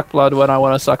able to suck blood when I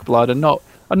want to suck blood and not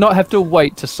have to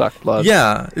wait to suck blood.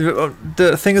 Yeah.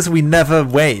 The thing is, we never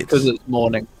wait. Because it's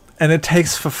morning. And it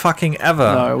takes for fucking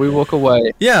ever. No, we walk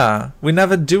away. Yeah, we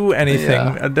never do anything.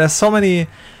 Yeah. There's so many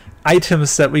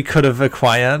items that we could have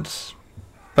acquired,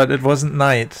 but it wasn't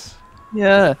night.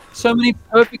 Yeah, so many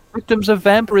perfect victims of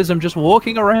vampirism just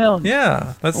walking around.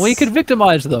 Yeah. We could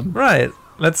victimize them. Right.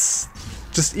 Let's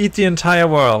just eat the entire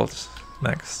world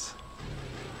next.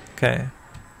 Okay.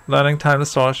 learning time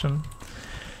distortion.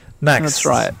 Next. That's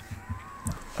right.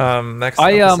 Next up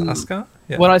is Asuka.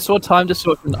 Yeah. When I saw time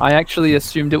distortion, I actually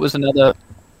assumed it was another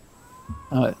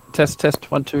test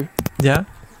 1 2. Yeah,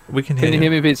 we can hear you. Can you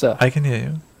hear me, Pizza? I can hear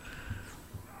you.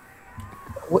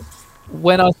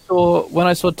 When I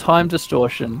saw time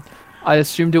distortion, I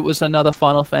assumed it was another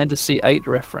Final Fantasy VIII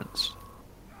reference,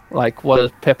 like what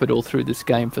is peppered all through this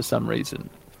game for some reason.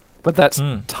 But that's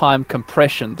time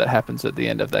compression that happens at the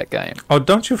end of that game. Oh,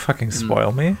 don't you fucking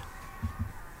spoil me.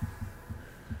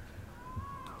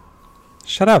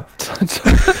 Shut up.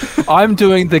 I'm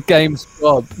doing the game's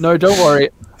job. No, don't worry.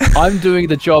 I'm doing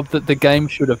the job that the game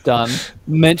should have done,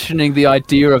 mentioning the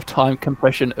idea of time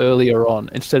compression earlier on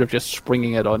instead of just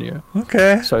springing it on you.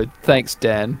 Okay. So thanks,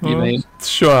 Dan. You mean?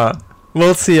 Sure.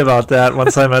 We'll see about that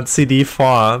once I'm at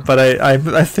CD4, but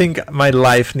I think my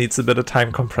life needs a bit of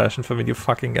time compression for me to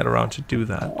fucking get around to do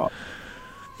that.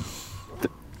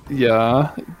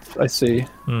 Yeah, I see.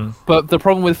 But the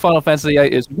problem with Final Fantasy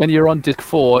VIII is when you're on disc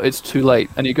 4, it's too late,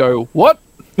 and you go, what?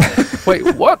 Wait,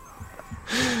 what?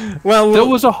 Well, there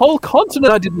was a whole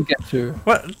continent I didn't get to.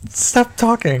 What? Stop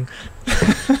talking.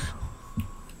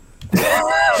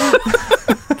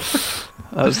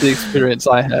 That was the experience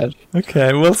I had.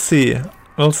 Okay, we'll see.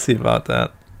 We'll see about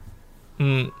that.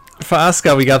 For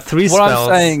Asuka, we got 3 spells. What I'm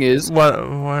saying is... What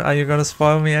are you going to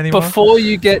spoil me anymore? Before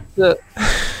you get to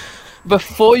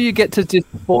disc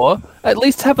 4, at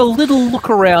least have a little look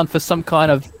around for some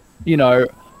kind of,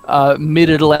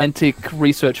 mid-Atlantic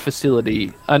research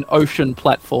facility, an ocean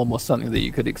platform or something that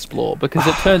you could explore. Because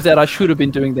it turns out I should have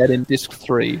been doing that in disc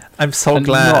 3. I'm so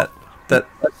glad that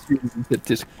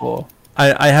disc 4.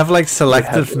 I have like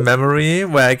selective memory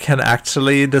where I can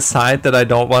actually decide that I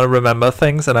don't want to remember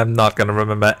things, and I'm not going to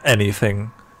remember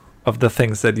anything of the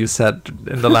things that you said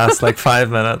in the last like 5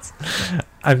 minutes.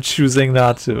 I'm choosing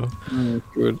not to.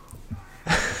 Good.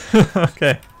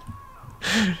 Okay.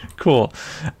 Cool.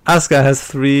 Asuka has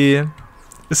 3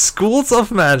 schools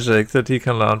of magic that he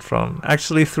can learn from.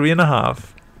 Actually,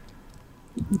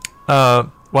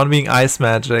 3.5. One being ice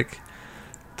magic.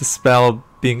 The spell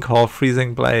being called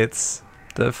Freezing Blades.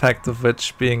 The effect of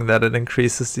which being that it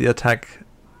increases the attack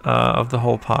of the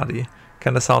whole party.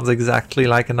 Kind of sounds exactly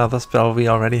like another spell we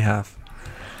already have.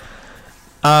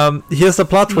 Here's the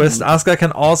plot twist. Asuka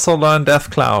can also learn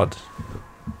Death Cloud.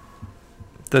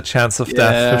 The chance of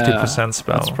death, 50%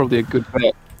 spell. That's probably a good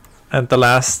bet. And the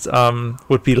last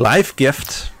would be Life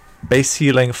Gift. Base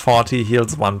healing 40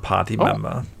 heals 1 party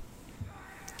member.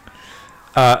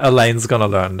 Elaine's gonna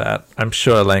learn that. I'm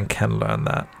sure Elaine can learn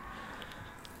that.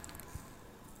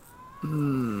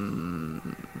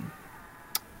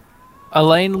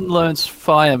 Elaine learns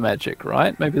fire magic,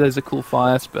 right? Maybe there's a cool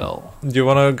fire spell. Do you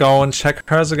want to go and check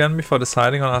hers again before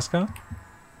deciding on Asuka?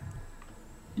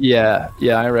 Yeah,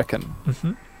 I reckon.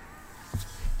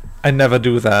 I never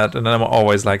do that, and then I'm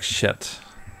always like, shit.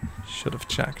 Should have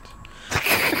checked.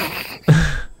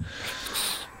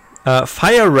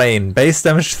 Fire Rain. Base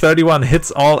damage 31.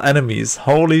 Hits all enemies.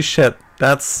 Holy shit.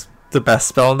 That's the best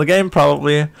spell in the game,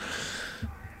 probably.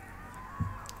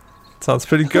 Sounds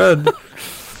pretty good.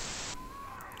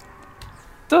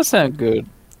 Does sound good.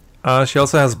 She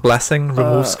also has Blessing.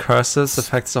 Removes curses.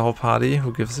 Affects the whole party.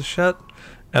 Who gives a shit?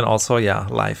 And also,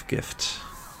 Life Gift.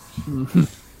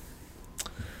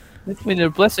 If we need a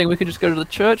blessing, we could just go to the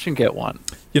church and get one.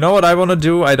 You know what I want to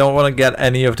do? I don't want to get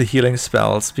any of the healing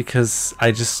spells because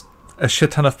a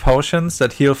shit ton of potions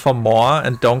that heal for more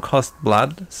and don't cost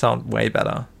blood sound way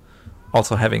better.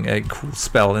 Also having a cool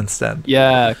spell instead.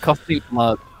 Yeah, costing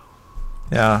blood.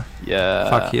 Yeah. Yeah.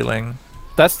 Fuck healing.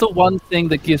 That's the one thing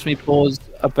that gives me pause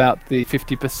about the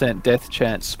 50% death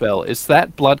chance spell. Is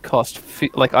that blood cost?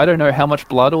 I don't know how much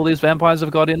blood all these vampires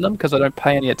have got in them because I don't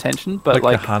pay any attention. But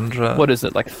like 100. What is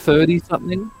it? Like 30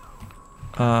 something?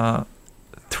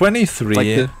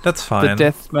 23. That's fine. The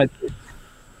death magic.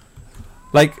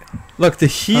 Look, the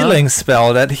healing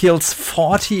spell that heals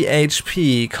 40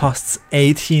 HP costs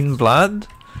 18 blood.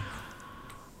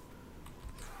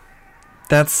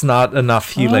 That's not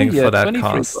enough healing for that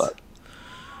cost. Blood.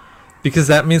 Because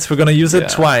that means we're going to use it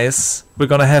twice. We're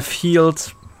going to have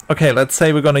healed... Okay, let's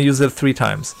say we're going to use it 3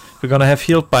 times. We're going to have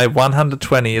healed by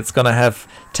 120. It's going to have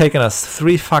taken us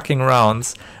 3 fucking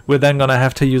rounds. We're then going to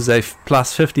have to use a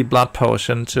plus 50 blood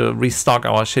potion to restock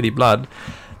our shitty blood.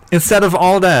 Instead of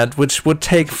all that, which would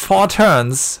take 4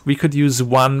 turns, we could use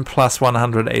 1 plus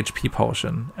 100 HP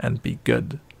potion and be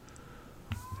good.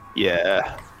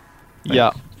 Yeah.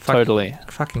 Totally.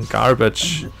 Fucking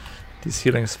garbage. These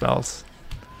healing spells.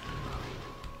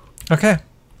 Okay,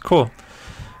 cool.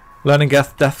 Learning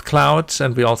Death Cloud,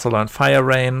 and we also learned Fire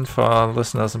Rain for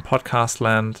listeners in podcast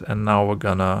land, and now we're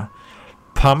gonna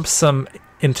pump some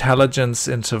intelligence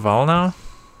into Valna.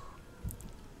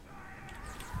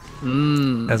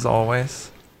 As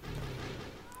always.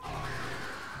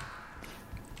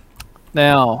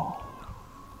 Now,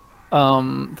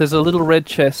 there's a little red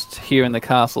chest here in the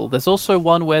castle. There's also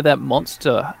one where that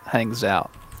monster hangs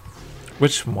out.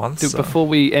 Which monster? Before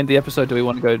we end the episode, do we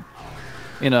want to go,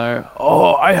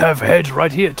 oh, I have head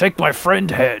right here. Take my friend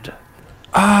head.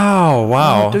 Oh,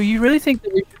 wow. Do you really think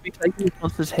that we should be taking this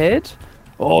monster's head?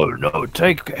 Oh, no,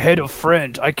 take head of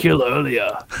friend. I killed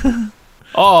earlier.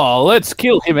 Oh, let's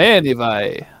kill him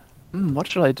anyway. What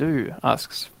should I do?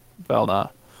 Asks Valnar.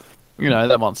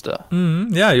 That monster.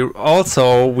 Yeah,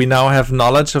 we now have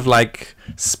knowledge of, like,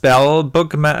 spell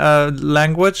book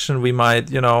language, and we might,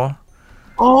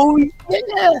 Oh,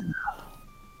 yeah!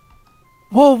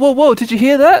 Whoa, did you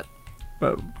hear that?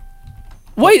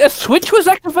 Wait, a switch was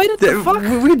activated? The fuck?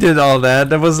 We did all that.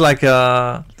 There was like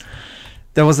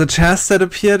there was a chest that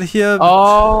appeared here.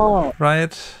 Oh.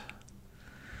 Right?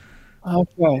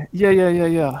 Okay. Yeah.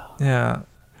 Yeah.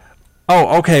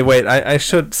 Oh, okay, wait. I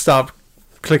should stop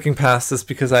clicking past this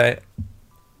because I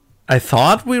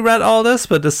thought we read all this,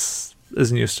 but this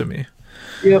is news to me.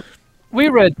 Yep. We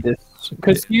read this.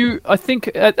 Because I think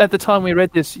at the time we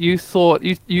read this, you thought,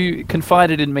 you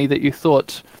confided in me that you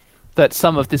thought that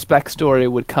some of this backstory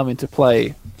would come into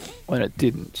play when it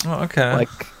didn't. Oh, okay. Like,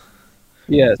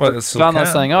 yeah, well,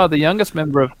 Valna's saying, the youngest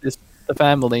member of the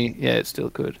family, yeah, it's still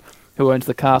good, who owns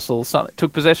the castle,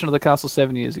 took possession of the castle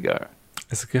 7 years ago.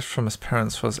 It's a gift from his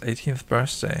parents for his 18th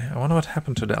birthday. I wonder what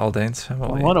happened to the Aldane's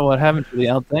family. I wonder what happened to the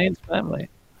Aldane's family.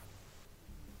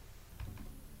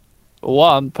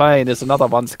 One pain is another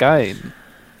one's gain.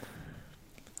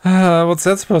 What's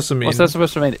that supposed to mean? What's that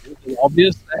supposed to mean? It's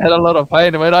obvious. I had a lot of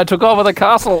pain when I took over the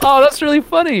castle. Oh, that's really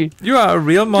funny. You are a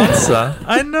real monster.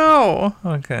 I know.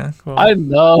 Okay, cool. I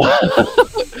know.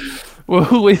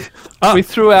 Well, we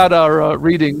threw out our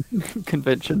reading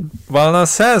convention. Valna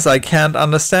says I can't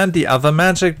understand the other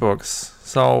magic books.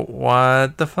 So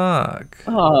what the fuck?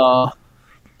 Oh.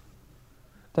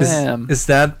 Damn. Is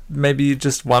that maybe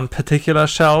just one particular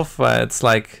shelf where it's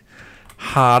like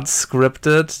hard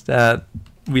scripted that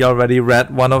we already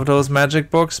read one of those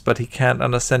magic books, but he can't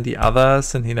understand the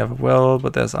others and he never will,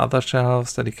 but there's other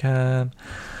shelves that he can.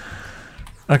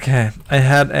 Okay, I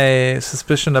had a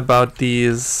suspicion about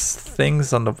these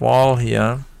things on the wall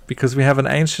here because we have an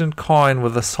ancient coin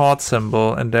with a sword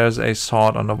symbol and there's a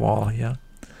sword on the wall here.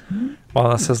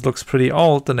 Well, it says looks pretty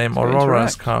old, the name Aurora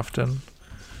is carved in.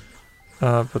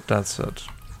 But that's it.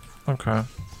 Okay.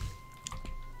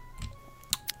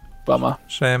 Bummer.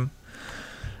 Shame.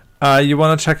 You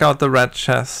want to check out the red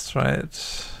chest,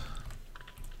 right?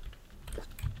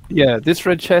 Yeah, this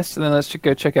red chest, and then let's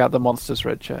go check out the monster's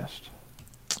red chest.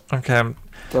 Okay.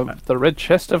 The red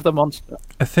chest of the monster.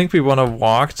 I think we want to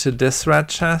walk to this red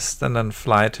chest and then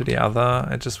fly to the other.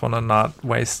 I just want to not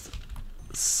waste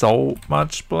so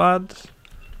much blood.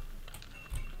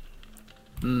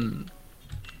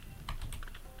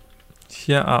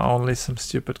 Here are only some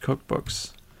stupid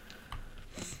cookbooks.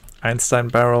 Einstein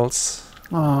barrels.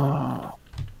 Oh.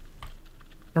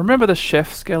 Remember the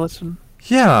chef skeleton?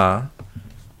 Yeah.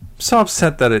 I'm so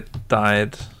upset that it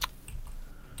died.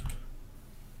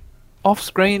 Off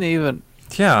screen even.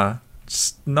 Yeah.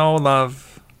 Just no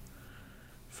love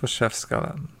for chef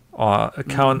skeleton. Or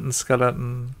accountant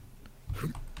skeleton.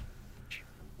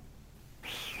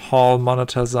 Hall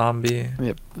monitor zombie.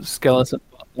 Yep, skeleton.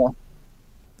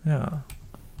 Yeah.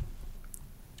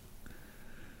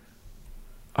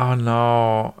 Oh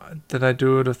no. Did I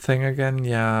do the thing again?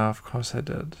 Yeah, of course I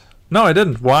did. No, I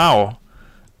didn't. Wow.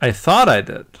 I thought I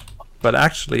did. But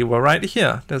actually, we're right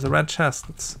here. There's a red chest.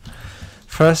 Let's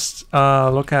first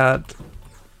look at...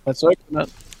 Let's open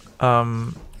it.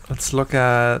 Let's look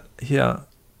at here.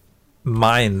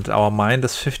 Mind. Our mind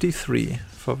is 53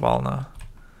 for Valna.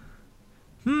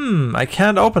 I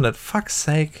can't open it. Fuck's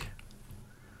sake.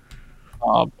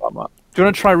 Oh, bummer. Do you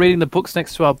want to try reading the books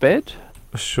next to our bed?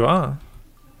 Sure.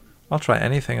 I'll try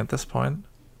anything at this point.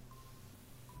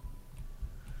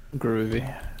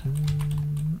 Groovy.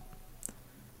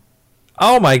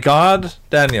 Oh my god,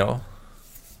 Daniel.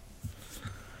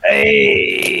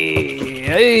 Hey,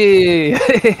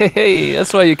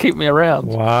 that's why you keep me around.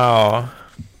 Wow.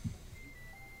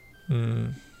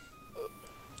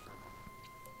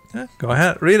 Yeah, go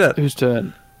ahead, read it. Whose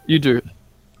turn? You do.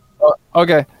 Oh,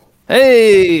 okay.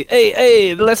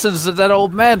 Hey, the lessons of that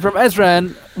old man from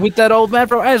Azran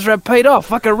paid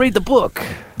off. I can read the book.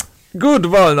 Good,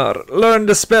 Valnar. Learn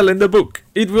the spell in the book.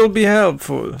 It will be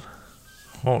helpful.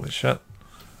 Holy shit.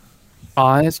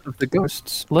 Eyes of the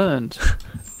ghosts learned.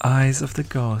 Eyes of the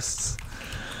ghosts.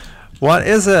 What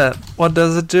is it? What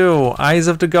does it do? Eyes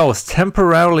of the Ghost.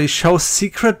 Temporarily show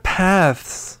secret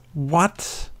paths.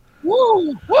 What?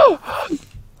 Whoa! Whoa!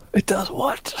 It does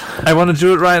what? I want to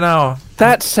do it right now.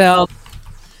 That sound.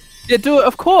 Yeah, do it.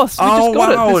 Of course. We just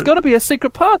got it. There's got to be a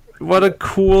secret path. What a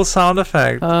cool sound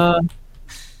effect.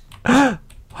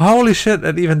 Holy shit!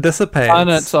 It even dissipates. And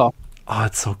it's off. Oh,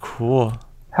 it's so cool.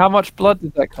 How much blood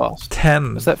did that cost?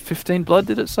 10. Was that 15 blood?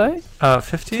 Did it say?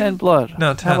 15. 10 blood.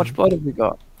 No, 10. How much blood have we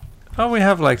got? Oh, we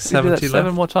have like We do 70 that left.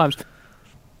 7 more times.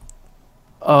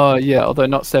 Oh, yeah, although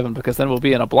not 7, because then we'll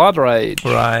be in a blood rage.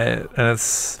 Right, and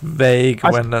it's vague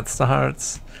when that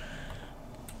starts.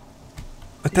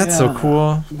 But that's so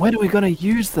cool. When are we going to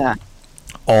use that?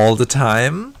 All the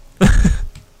time?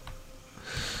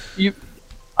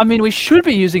 I mean, we should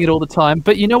be using it all the time,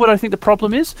 but you know what I think the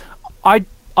problem is?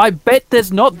 I bet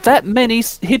there's not that many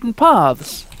hidden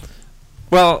paths.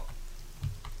 Well,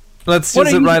 let's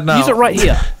use it right now. Use it right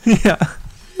here. Yeah.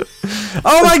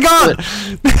 Oh my god!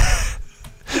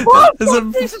 What?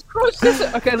 Jesus Christ!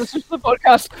 Okay, let's just the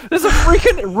podcast. There's a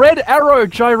freaking red arrow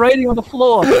gyrating on the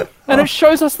floor, and it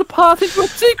shows us the path into a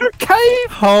secret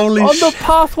cave. Holy on the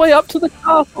pathway up to the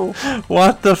castle.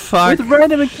 What the fuck? With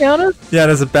random encounters. Yeah,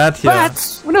 there's a bat here.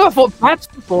 Bats. We never fought bats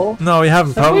before. No, we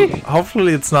haven't. Have we?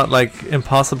 Hopefully, it's not like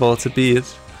impossible to beat.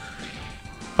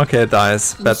 Okay, it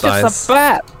dies. Bat dies. It's just a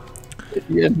bat.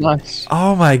 Yeah, nice.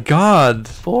 Oh my god.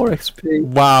 4 XP.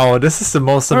 Wow, this is the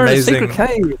most We're amazing. in a secret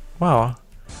cave. Wow.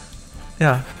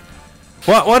 Yeah.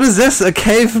 What is this? A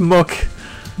cave muck?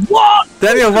 What?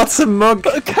 Daniel, what's a muck?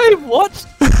 A cave what?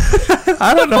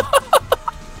 I don't know.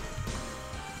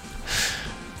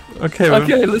 Okay.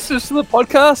 Okay, listen to the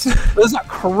podcast. There's a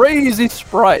crazy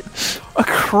sprite. A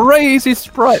crazy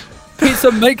sprite.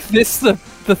 Pizza, make this the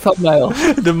thumbnail.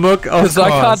 The muck, of course. Because I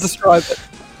can't describe it.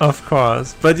 Of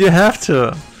course. But you have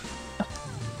to.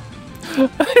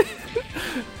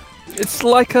 It's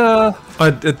like a...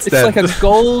 It's like a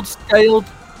gold-scaled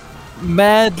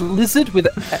mad lizard with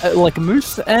like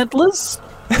moose antlers,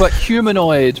 but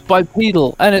humanoid,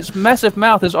 bipedal, and its massive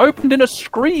mouth is opened in a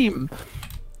scream.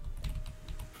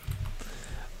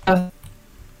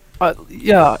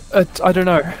 Yeah, I don't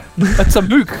know. It's a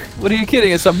mook. What are you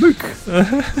kidding? It's a mook.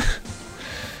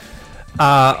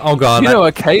 Oh god. You know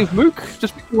a cave mook?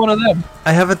 Just pick one of them.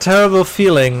 I have a terrible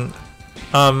feeling.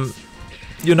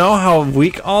 You know how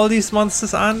weak all these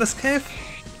monsters are in this cave?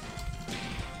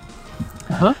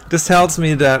 Huh? This tells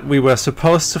me that we were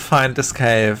supposed to find this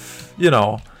cave, you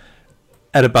know,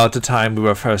 at about the time we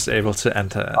were first able to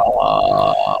enter it.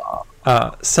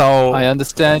 So I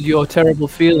understand your terrible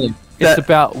feeling. It's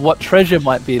about what treasure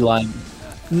might be lying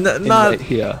not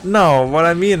here. No, what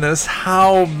I mean is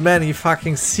how many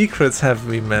fucking secrets have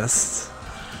we missed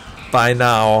by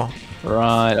now?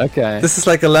 Right, okay. This is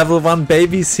like a level 1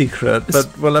 baby secret, but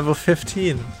we're level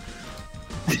 15.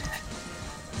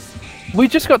 We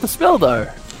just got the spell though.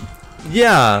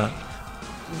 Yeah,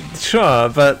 sure,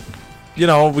 but you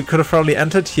know, we could have probably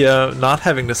entered here not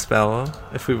having the spell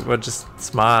if we were just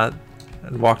smart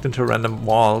and walked into random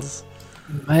walls.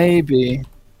 Maybe.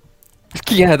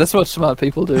 Yeah, that's what smart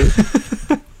people do.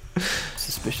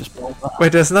 Suspicious boulder.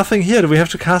 Wait, there's nothing here. Do we have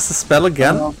to cast a spell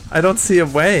again? I don't see a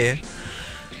way.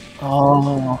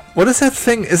 Oh. What is that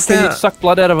thing? Is Can there... you suck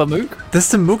blood out of a mook? Does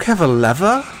the mook have a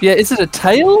lever? Yeah, is it a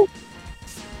tail?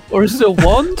 Or is it a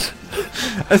wand?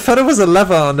 I thought it was a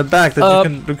lever on the back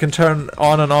that you can turn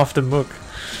on and off the mook.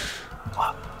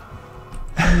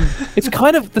 It's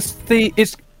kind of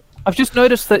it's. I've just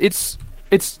noticed that it's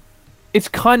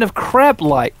kind of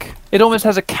crab-like. It almost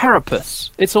has a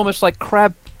carapace. It's almost like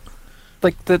crab.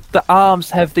 Like the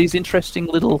arms have these interesting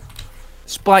little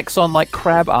spikes on, like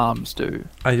crab arms do.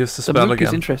 I used the The spell mook again.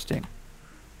 is interesting.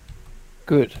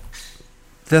 Good.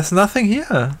 There's nothing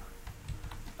here.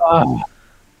 Oh,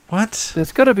 What?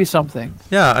 there's got to be something.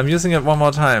 Yeah, I'm using it one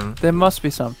more time. There must be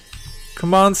some.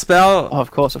 Come on, spell. Oh,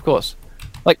 of course, of course.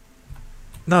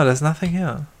 No, there's nothing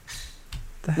here.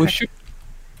 The We heck? should.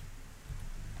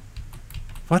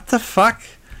 What the fuck?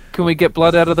 Can we get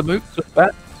blood out of the mooks with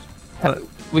bats?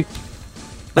 What?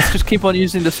 Let's just keep on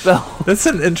using the spell. That's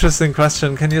an interesting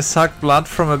question. Can you suck blood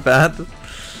from a bat?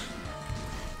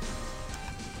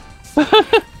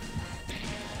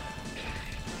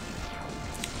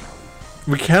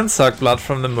 We can suck blood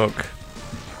from the mook.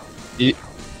 Yeah,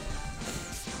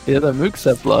 the mooks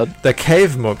have blood. The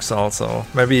cave mooks also.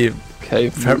 Maybe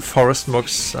Cave mook. forest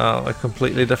mooks are a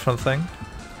completely different thing.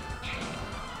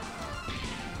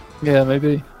 Yeah,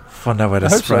 maybe. Wonder where the I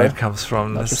hope so. sprite comes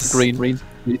from. Not This just is- green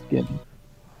skin.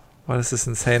 What is this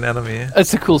insane enemy?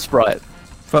 It's a cool sprite.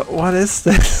 But what is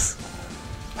this?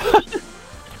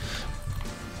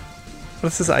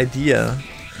 What's this idea?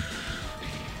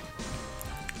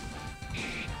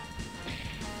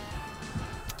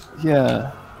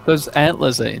 Yeah. Those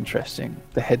antlers are interesting.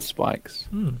 The head spikes.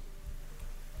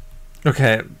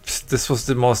 Okay, this was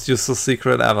the most useless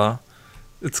secret ever.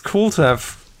 It's cool to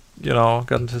have,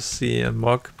 gotten to see a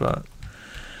mug, but...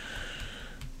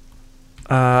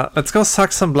 let's go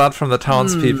suck some blood from the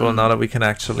townspeople now that we can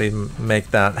actually make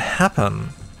that happen.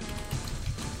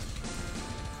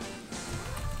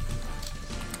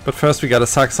 But first we gotta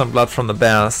suck some blood from the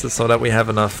bears so that we have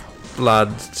enough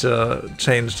blood to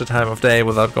change the time of day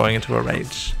without going into a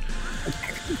rage.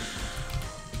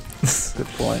 Good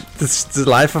point. This the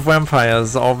life of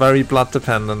vampires, all very blood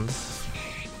dependent.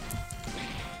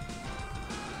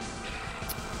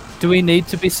 Do we need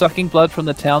to be sucking blood from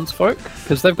the townsfolk?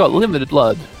 Because they've got limited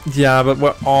blood. Yeah, but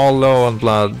we're all low on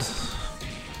blood.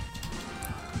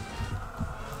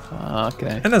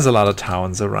 Okay. And there's a lot of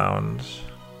towns around.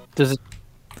 Does it...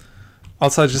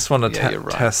 Also, I just want to Yeah, you're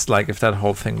right. test like if that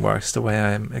whole thing works the way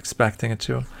I'm expecting it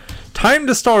to. Time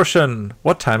distortion!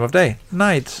 What time of day?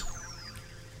 Night.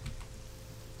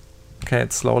 Okay,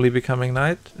 it's slowly becoming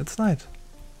night. It's night.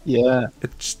 Yeah.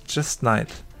 It's just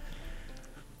night.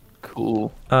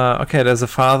 Cool. Okay, there's a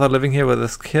father living here with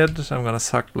his kid. I'm gonna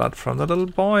suck blood from the little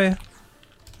boy.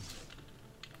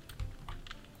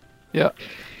 Yeah.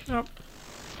 Yep.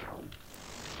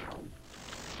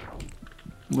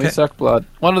 We Okay. suck blood.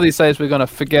 One of these days we're gonna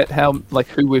forget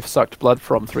who we've sucked blood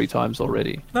from 3 times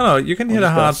already. No, you can hear We're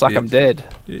the just gonna suck them heartbeat.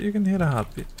 dead. You can hear the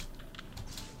heartbeat.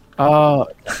 Oh,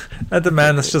 And the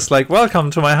man is just like, welcome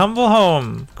to my humble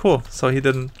home. Cool. So he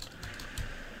didn't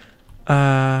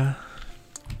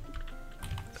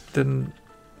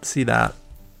see that.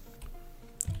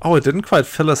 Oh, it didn't quite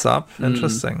fill us up.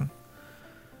 Interesting.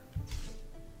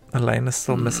 Elaine is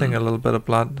still missing a little bit of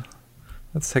blood.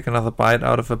 Let's take another bite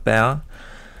out of a bear.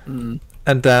 And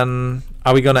then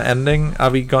are we gonna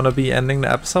be ending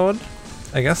the episode?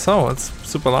 I guess so. It's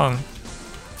super long.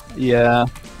 yeah.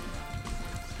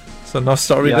 So no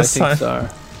story Yeah, this I time.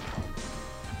 think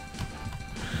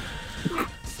so.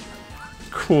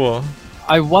 Cool.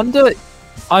 I wonder...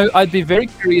 I'd be very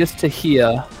curious to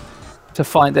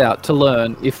find out, to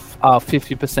learn if our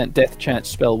 50% death chance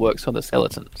spell works on the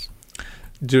skeletons.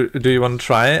 Do you want to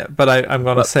try it? But I'm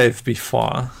gonna save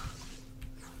before.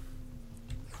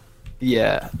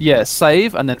 Yeah,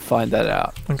 save and then find that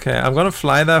out. Okay, I'm gonna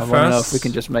fly there I want to know if first. we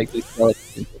can just make this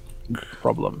skeletons a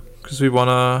problem. Because we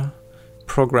wanna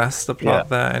progress the plot Yeah.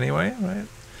 there anyway, right?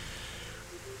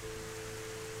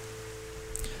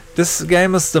 This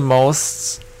game is the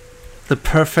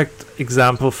perfect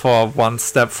example for 1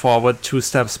 step forward, 2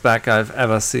 steps back I've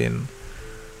ever seen.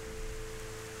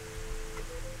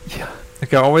 Yeah.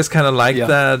 Like I always kind of liked Yeah.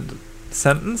 that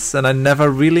sentence, and I never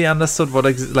really understood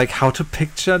how to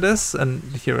picture this, and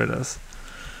here it is.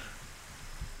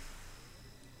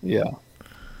 Yeah.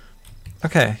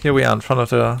 Okay, here we are in front of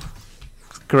the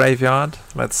graveyard.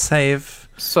 Let's save.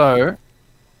 So,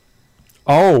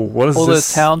 Oh, what is all this?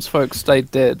 the townsfolk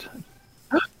stayed dead.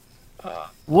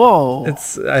 Whoa.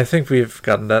 I think we've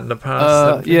gotten that in the past.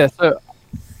 haven't we? Yeah, so...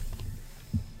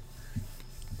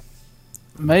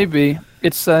 Maybe.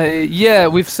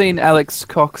 We've seen Alex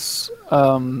Cox's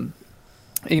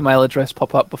email address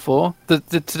pop up before.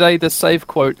 Today, the save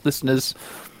quote, listeners,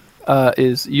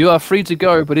 is, "You are free to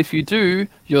go, but if you do,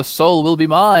 your soul will be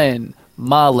mine.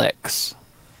 Marlex."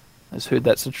 Is who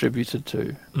that's attributed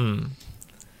to.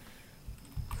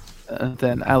 And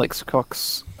then Alex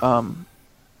Cox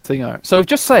thingo. So we've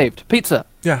just saved. Pizza.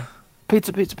 Yeah.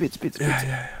 Pizza.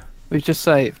 Yeah. We've just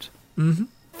saved. Mm-hmm.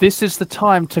 This is the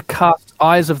time to cast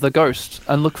Eyes of the Ghost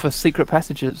and look for secret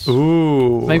passages.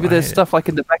 Ooh. Maybe there's stuff like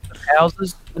in the back of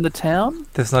houses in the town,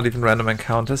 There's not even random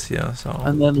encounters here, so.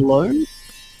 and then load.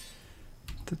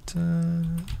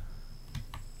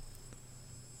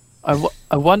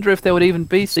 I wonder if there would even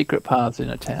be secret paths in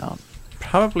a town.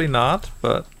 Probably not,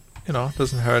 but it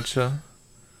doesn't hurt to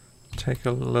take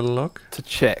a little look. To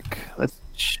check. Let's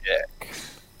check.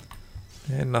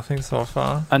 Yeah, nothing so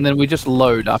far. And then we just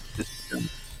load after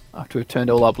we've turned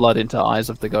all our blood into Eyes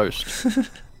of the Ghost.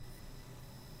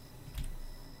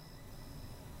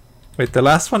 Wait, the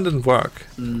last one didn't work.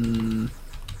 Mm.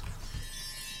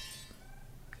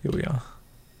 Here we are.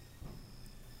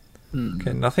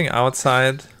 Okay, nothing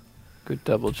outside. Good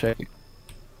double check.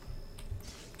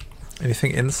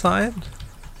 Anything inside?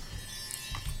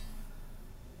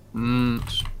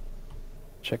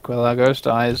 Check with our ghost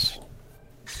eyes.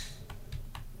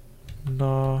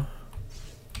 No.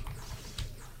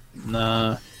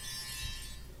 No.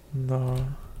 No.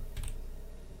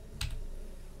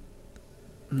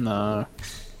 No.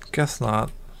 Guess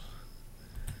not.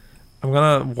 I'm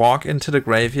gonna walk into the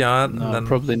graveyard No, and then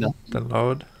probably not. then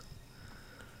load.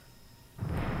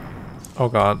 Oh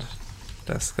god.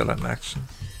 There's skeleton action.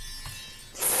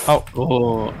 Oh.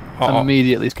 Oh, Uh-oh.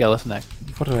 immediately skeleton act.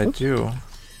 What did I do?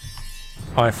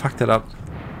 Oh, I fucked it up.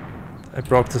 I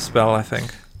broke the spell, I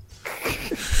think.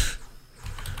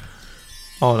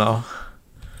 Oh no.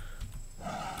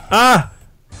 Ah!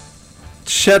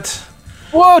 Shit!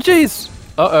 Whoa, jeez!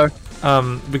 Uh-oh.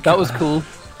 That was cool.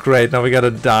 Great, now we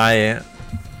gotta die.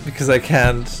 Because I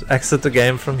can't exit the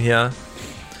game from here.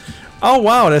 Oh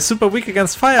wow, they're super weak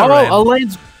against fire rain. Oh,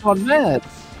 Elaine's gone mad.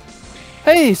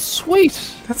 Hey,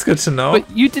 sweet! That's good to know.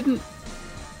 But you didn't...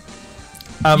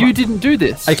 you didn't do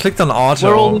this. I clicked on We're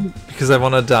auto all in... because I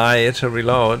want to die to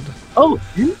reload. Oh,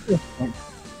 interesting.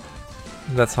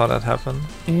 That's how that happened.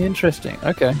 Interesting,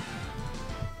 okay.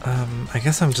 I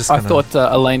guess I'm just gonna... I thought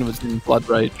Elaine was in Blood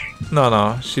Rage.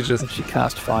 No, she just... She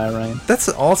cast Fire Rain. That's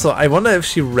also... I wonder if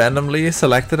she randomly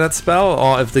selected that spell,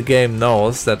 or if the game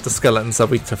knows that the skeletons are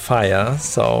weak to fire,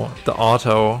 so the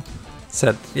auto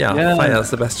said, yeah. Fire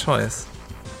is the best choice.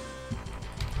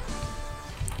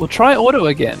 We'll try auto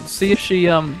again. See if she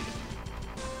Good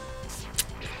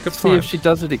see point. if she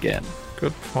does it again.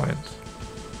 Good point.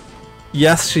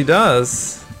 Yes, she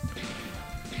does.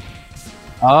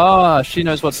 Ah, she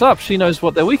knows what's up. She knows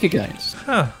what they're weak against.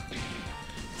 Huh.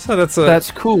 So That's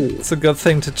cool. It's a good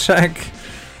thing to check.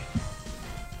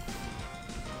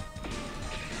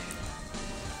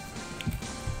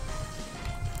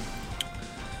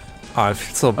 Oh, I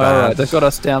feel so bad. Alright, they've got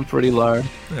us down pretty low.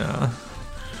 Yeah.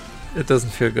 It doesn't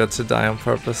feel good to die on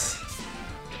purpose.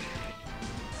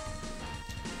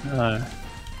 No.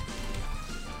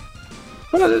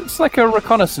 But it's like a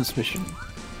reconnaissance mission.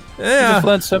 You Yeah. just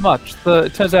learned so much.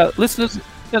 It turns out, listeners,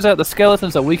 the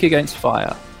skeletons are weak against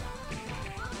fire.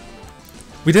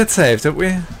 We did save, did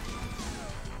we?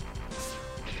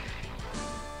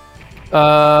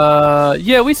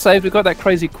 Yeah, we saved. We got that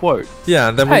crazy quote. Yeah,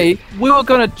 and then Hey, we were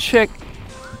gonna check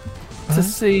to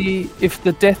see if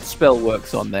the death spell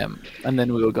works on them, and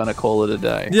then we were gonna call it a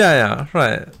day. Yeah,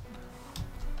 right.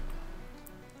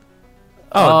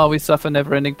 Oh, we suffer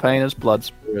never-ending pain as blood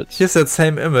spirits. Here's that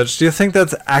same image. Do you think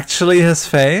that's actually his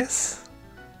face?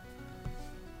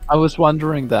 I was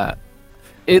wondering that.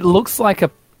 It looks like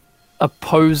a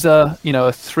poser,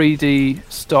 a 3D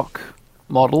stock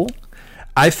model.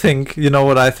 I think, you know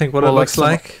what I think what it looks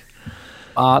like?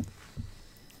 Art.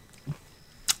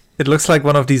 It looks like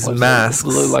one of these masks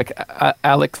Like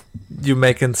Alex you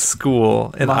make in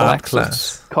school, in art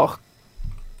class. Koch.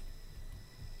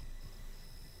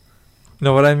 You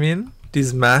know what I mean?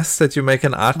 These masks that you make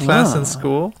in art class in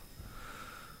school.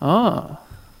 Ah.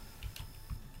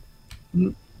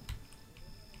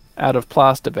 Out of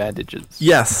plaster bandages.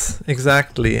 Yes,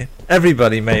 exactly.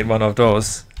 Everybody made one of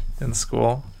those in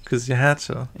school because you had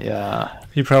to. Yeah.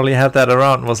 You probably had that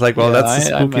around and was like, well, Yeah, that's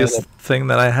the I made spookiest thing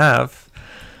that I have.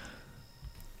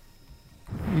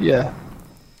 Yeah.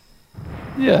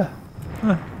 Yeah.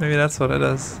 Huh, maybe that's what it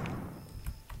is.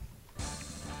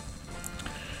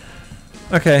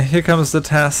 Okay, here comes the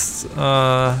test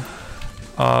of...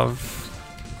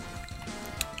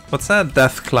 What's that?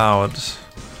 Death Cloud.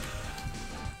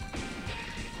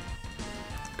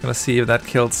 Gonna see if that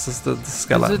kills the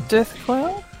skeleton. Is it Death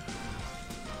Cloud?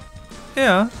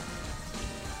 Yeah.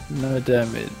 No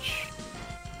damage.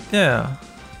 Yeah.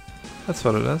 That's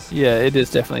what it is. Yeah, it is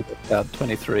definitely Death Cloud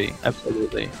 23.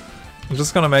 Absolutely. I'm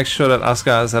just gonna make sure that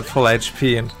Asuka is at full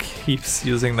HP and keeps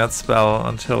using that spell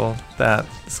until that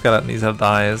skeleton either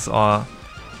dies or...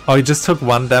 Oh, he just took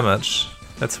 1 damage.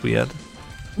 That's weird.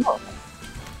 Oh.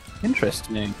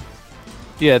 Interesting.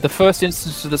 Yeah, the first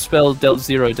instance of the spell dealt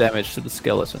 0 damage to the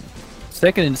skeleton.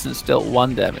 Second instance dealt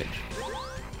 1 damage.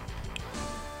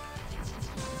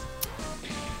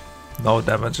 No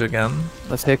damage again.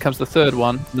 Here comes the third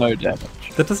one. No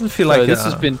damage. That doesn't feel So like this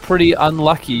has been pretty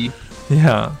unlucky.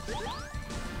 Yeah.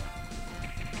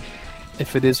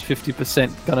 If it is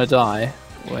 50% gonna die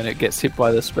when it gets hit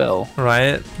by the spell.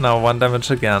 Right? Now 1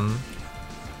 damage again.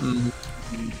 Mm.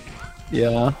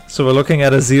 Yeah. So we're looking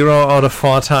at a 0 out of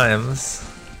 4 times.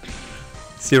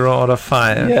 0 out of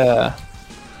 5. Yeah.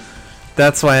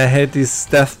 That's why I hate these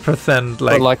death percent.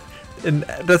 Like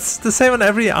That's the same in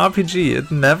every RPG. It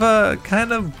never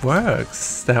kind of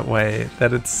works that way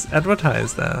that it's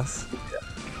advertised as.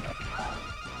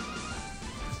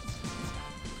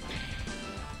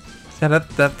 Yeah,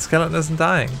 that skeleton isn't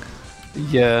dying.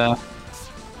 Yeah.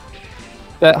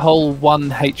 That whole 1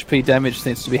 HP damage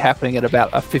seems to be happening at about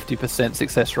a 50%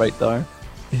 success rate, though.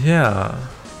 Yeah,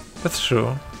 that's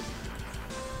true.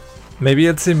 Maybe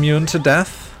it's immune to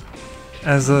death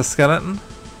as a skeleton?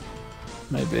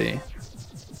 Maybe.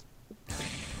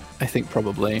 I think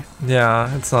probably.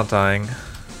 Yeah, it's not dying.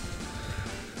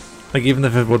 Like, even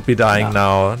if it would be dying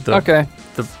now, Okay.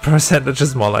 the percentage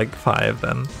is more like 5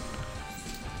 then.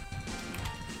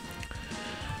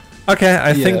 Okay,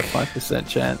 I think 5%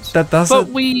 chance. that does But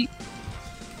it. we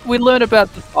learn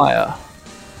about the fire,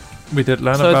 We did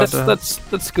learn so about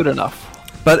that's good enough.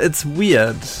 But it's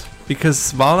weird,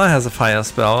 because Valna has a fire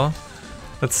spell.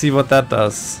 Let's see what that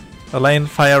does. Elaine,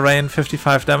 Fire Rain,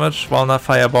 55 damage. Valna,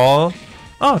 Fireball.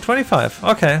 Oh, 25.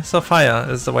 Okay, so fire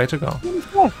is the way to go.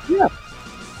 Yeah.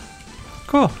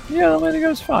 Cool. Yeah, the way to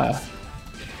go is fire.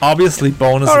 Obviously,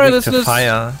 Bone is Alright, weak to listeners.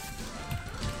 fire.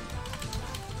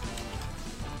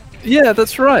 Yeah,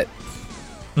 that's right.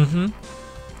 Mm-hmm.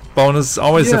 Bone is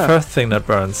always the Yeah. first thing that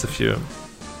burns if you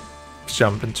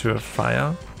jump into a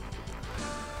fire.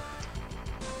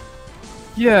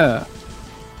 Yeah.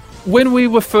 When we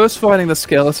were first fighting the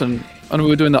skeleton and we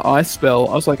were doing the ice spell,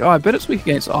 I was like, oh, I bet it's weak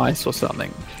against ice or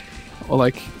something. Or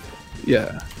like,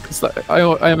 yeah. Because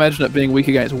I imagine it being weak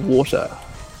against water.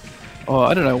 Oh,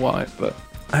 I don't know why, but...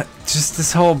 Just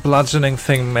this whole bludgeoning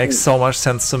thing makes so much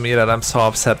sense to me that I'm so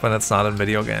upset when it's not in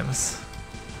video games.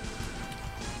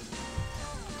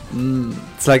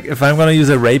 It's like, if I'm gonna use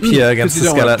a rapier against the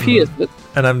skeleton, pierce it,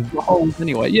 and I'm... the holes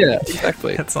anyway. Yeah,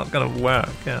 exactly. It's not gonna work,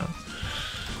 yeah.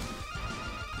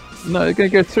 No, it's gonna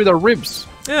go through the ribs.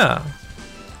 Yeah,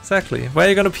 exactly. Where are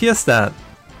you gonna pierce that?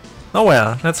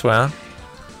 Nowhere, that's where.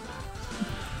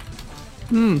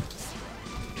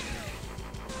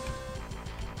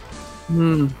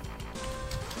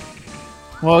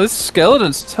 Well, this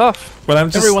skeleton's tough. Well, I'm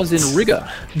just... Everyone's in rigor.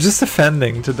 just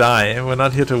defending to die. We're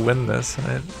not here to win this,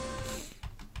 right?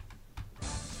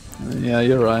 Yeah,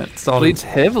 you're right. all- Bleeds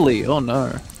heavily. Oh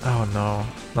no. Oh no,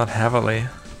 not heavily.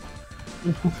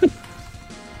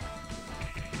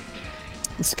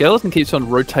 The skeleton keeps on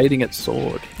rotating its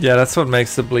sword. Yeah, that's what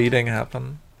makes the bleeding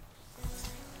happen.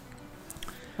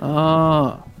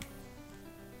 Ah.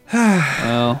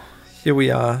 Well. Here we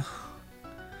are.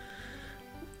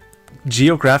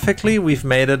 Geographically, we've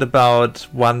made it about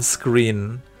one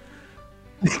screen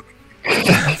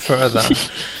further.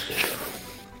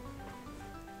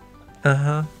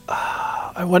 Uh-huh.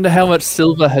 I wonder how much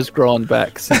silver has grown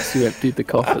back since you emptied the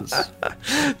coffers.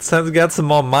 It's time to get some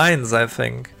more mines, I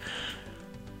think.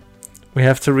 We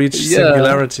have to reach Yeah.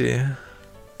 singularity.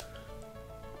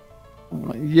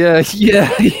 Yeah.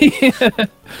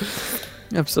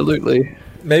 Absolutely.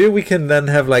 Maybe we can then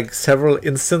have like several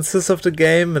instances of the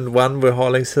game, and one we're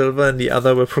hauling silver and the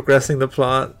other we're progressing the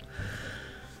plot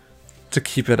to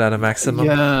keep it at a maximum.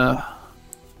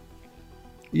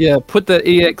 Yeah, put the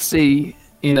EXE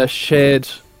in a shared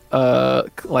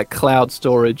like cloud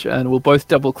storage, and we'll both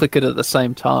double click it at the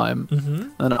same time.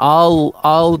 And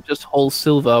I'll just haul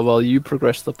silver while you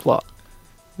progress the plot.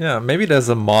 Yeah, maybe there's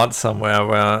a mod somewhere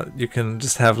where you can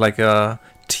just have like a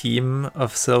team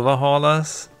of silver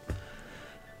haulers.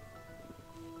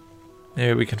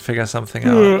 Maybe we can figure something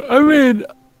out. I mean,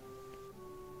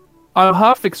 I'm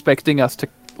half expecting us to,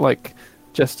 like,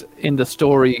 just in the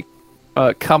story,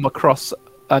 come across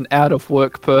an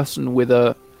out-of-work person with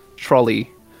a trolley.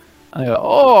 And I go,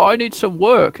 oh, I need some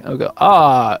work. And I go,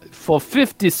 for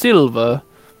 50 silver,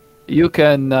 you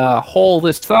can haul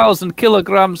this 1,000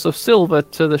 kilograms of silver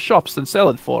to the shops and sell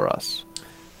it for us.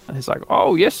 And he's like,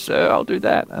 oh, yes, sir, I'll do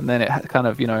that. And then it kind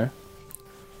of,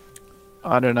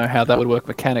 I don't know how that would work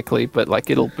mechanically, but like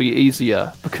it'll be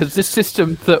easier because this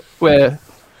system that we're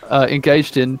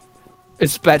engaged in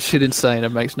is batshit insane. It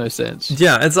makes no sense.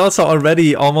 Yeah, it's also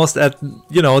already almost at,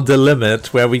 the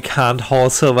limit where we can't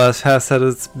haul silver as fast as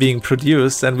it's being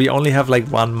produced, and we only have like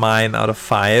 1 mine out of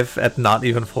 5 at not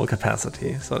even full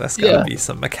capacity. So there's gotta be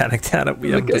some mechanic there that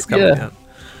we haven't discovered yet.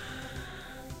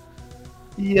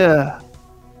 Yeah.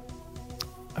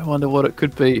 I wonder what it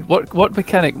could be. What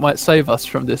mechanic might save us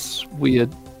from this weird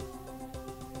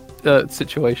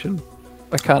situation?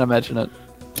 I can't imagine it.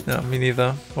 Yeah, me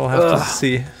neither. We'll have to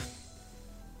see.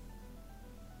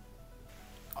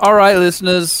 All right,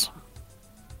 listeners.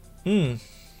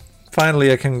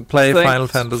 Finally, I can play Thanks Final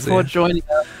Fantasy. for joining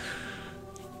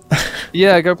us.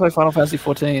 Yeah, go play Final Fantasy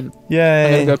 14. Yay!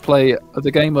 I'm gonna go play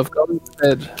the game of God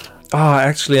instead. Oh,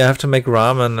 actually, I have to make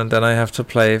ramen, and then I have to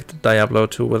play Diablo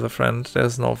 2 with a friend.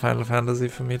 There's no Final Fantasy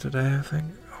for me today, I think.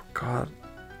 Oh god.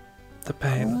 The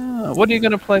pain. What are you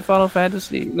going to play Final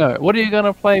Fantasy? No, what are you going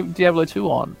to play Diablo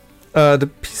 2 on? The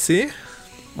PC?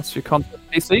 What's your console?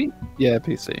 PC? Yeah,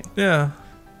 PC. Yeah.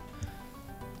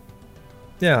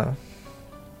 Yeah.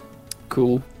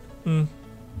 Cool.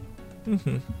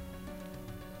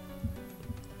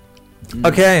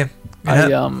 Okay.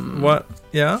 I What?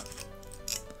 Yeah?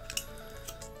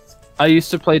 I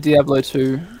used to play Diablo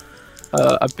 2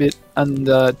 a bit, and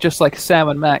just like Sam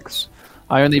and Max,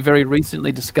 I only very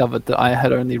recently discovered that I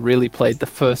had only really played the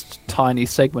first tiny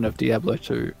segment of Diablo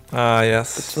 2. Ah, yes.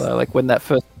 So like when I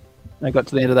got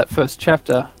to the end of that first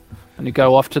chapter, and you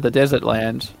go off to the desert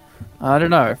land. I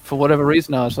don't know, for whatever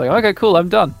reason, I was like, okay, cool, I'm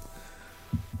done.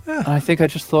 Yeah. And I think I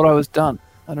just thought I was done.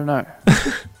 I don't know.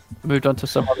 Moved on to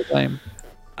some other game.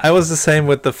 I was the same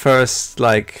with the first,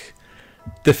 like,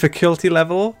 difficulty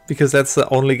level, because that's the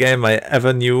only game I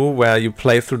ever knew where you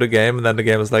play through the game and then the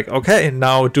game is like, okay,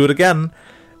 now do it again.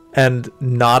 And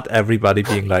not everybody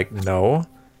being like, no.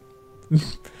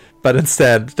 But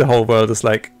instead, the whole world is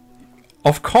like,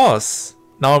 of course.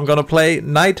 Now I'm gonna play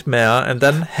Nightmare and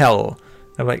then Hell.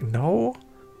 I'm like, no?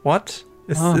 What?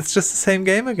 It's just the same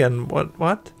game again.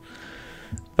 What?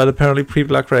 But apparently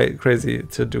people are crazy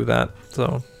to do that,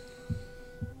 so...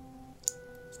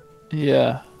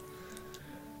 Yeah.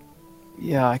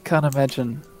 Yeah, I can't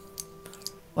imagine...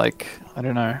 Like, I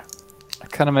don't know. I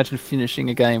can't imagine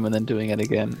finishing a game and then doing it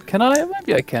again. Can I?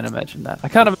 Maybe I can imagine that. I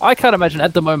can't imagine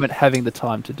at the moment having the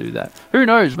time to do that. Who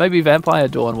knows? Maybe Vampire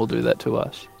Dawn will do that to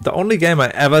us. The only game I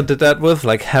ever did that with,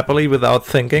 like, happily without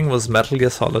thinking, was Metal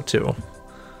Gear Solid 2.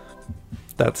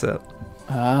 That's it.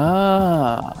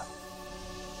 Ah.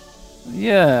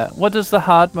 Yeah. What does the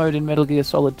hard mode in Metal Gear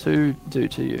Solid 2 do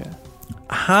to you?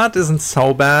 Hard isn't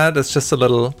so bad. It's just a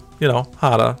little,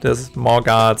 harder. There's more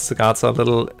guards. The guards are a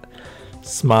little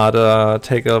smarter,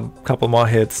 take a couple more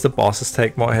hits. The bosses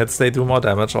take more hits. They do more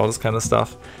damage, all this kind of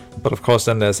stuff. But of course,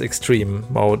 then there's extreme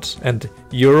mode and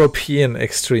European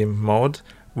extreme mode,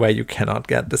 where you cannot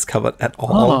get discovered at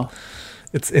all. Oh.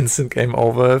 It's instant game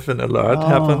over if an alert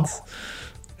happens.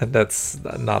 And that's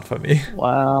not for me.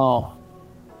 Wow.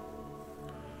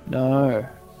 No.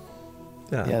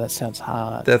 Yeah, Yeah, that sounds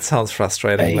hard. that sounds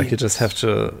frustrating. Ames. Like you just have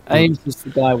to... Ames is the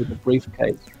guy with the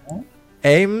briefcase, right?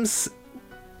 Ames...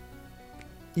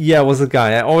 Yeah, was a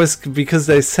guy. I always... Because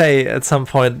they say at some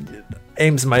point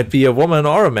Ames might be a woman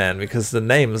or a man, because the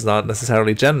name is not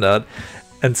necessarily gendered.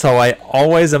 And so I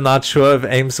always am not sure if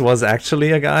Ames was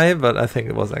actually a guy, but I think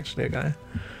it was actually a guy.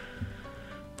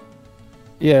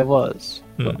 Yeah, it was.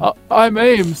 I'm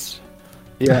Ames.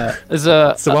 Yeah, there's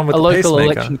It's the one with a the local pacemaker.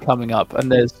 election coming up,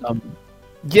 and there's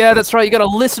yeah, that's right. You got to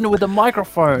listen with a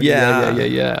microphone.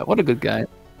 Yeah. What a good game.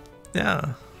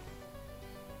 Yeah.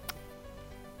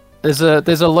 There's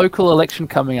a local election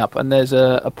coming up, and there's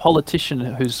a politician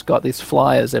who's got these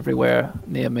flyers everywhere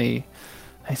near me.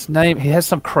 He has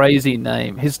some crazy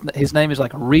name. His name is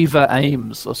like Reva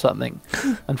Ames or something.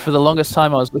 And for the longest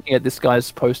time, I was looking at this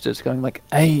guy's posters, going like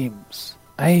Ames.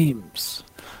 And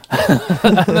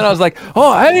then I was like,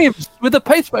 oh, Ames with the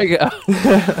pacemaker.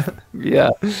 Yeah.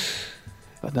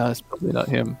 But no, it's probably not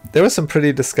him. There were some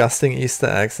pretty disgusting Easter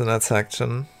eggs in that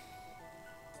section.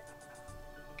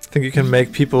 I think you can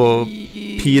make people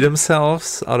pee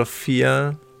themselves out of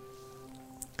fear.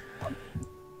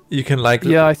 You can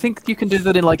Yeah, I think you can do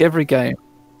that in like every game.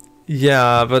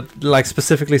 Yeah, but like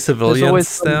specifically There's civilians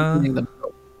always there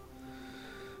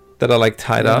that are like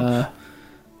tied up.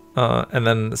 And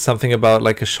then something about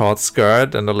like a short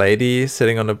skirt and a lady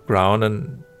sitting on the ground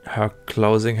and her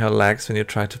closing her legs when you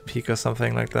try to peek or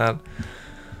something like that.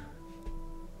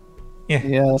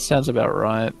 Yeah, that sounds about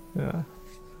right. Yeah.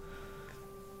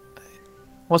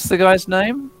 What's the guy's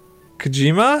name?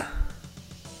 Kojima?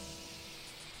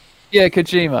 Yeah,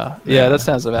 Kojima. Yeah, that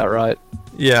sounds about right.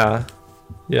 Yeah.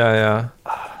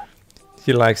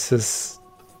 He likes his...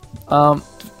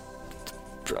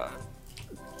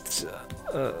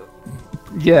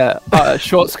 Yeah,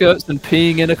 short skirts and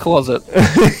peeing in a closet.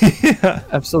 Yeah.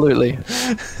 Absolutely.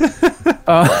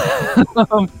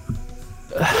 I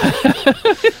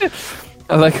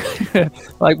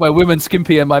like my women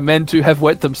skimpy and my men to have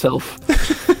wet themselves.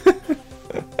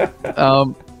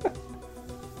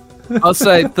 I'll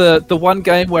say the one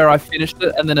game where I finished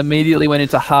it and then immediately went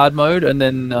into hard mode and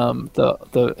then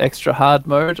the extra hard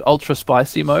mode, ultra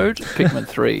spicy mode, Pikmin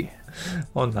 3.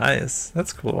 Oh, nice.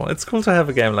 That's cool. It's cool to have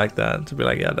a game like that, to be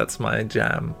like, yeah, that's my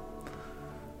jam.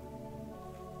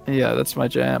 Yeah, that's my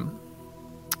jam.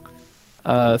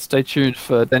 Stay tuned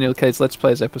for Daniel K's Let's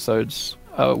Plays episodes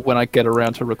when I get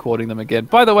around to recording them again.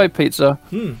 By the way, Pizza,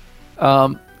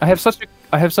 I have such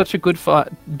a good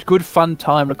fun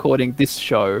time recording this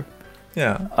show.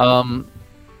 Yeah.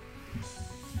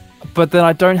 But then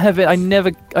I don't have it. I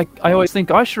always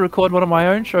think I should record one of my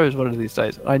own shows one of these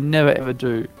days. I never ever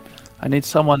do. I need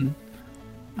someone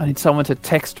to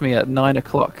text me at 9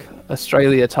 o'clock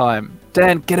Australia time.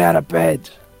 Dan, get out of bed.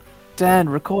 Dan,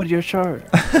 record your show.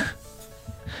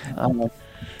 But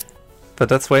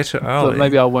that's way too early. But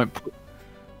maybe I won't put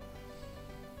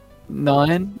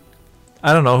 9.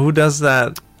 I don't know who does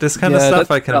that. This kind of Yeah, stuff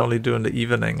that- I can only do in the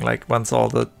evening, like once all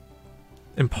the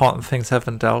important things have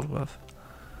been dealt with.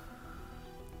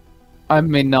 I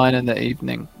mean 9 in the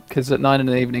evening, because at 9 in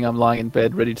the evening I'm lying in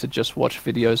bed ready to just watch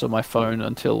videos on my phone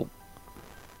until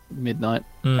midnight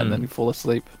and then fall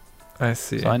asleep. I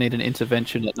see. So I need an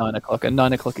intervention at 9 o'clock, a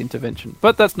 9 o'clock intervention.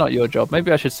 But that's not your job.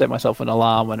 Maybe I should set myself an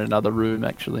alarm in another room,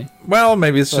 actually. Well,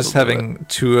 maybe it's just having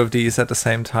 2 of these at the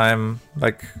same time.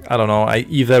 Like, I don't know, I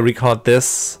either record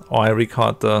this or I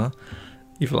record the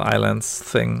Evil Islands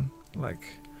thing. Like,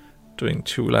 doing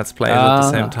 2 Let's Plays at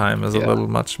the same time is a little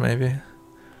much, maybe.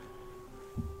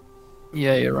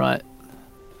 Yeah, you're right.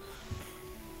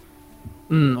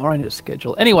 Or I need a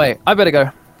schedule. Anyway, I better go.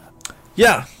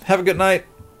 Yeah, have a good night.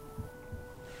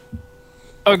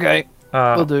 Okay,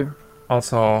 will do.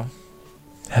 Also,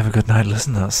 have a good night,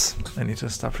 listeners. I need to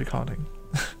stop recording.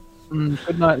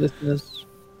 Good night, listeners.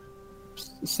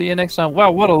 See you next time.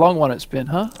 Wow, what a long one it's been,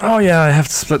 huh? Oh yeah, I have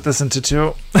to split this into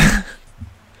 2.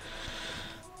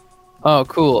 Oh,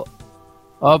 cool.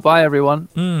 Oh, bye everyone.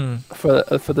 Mm.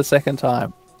 For the second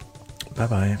time. Bye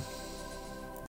bye.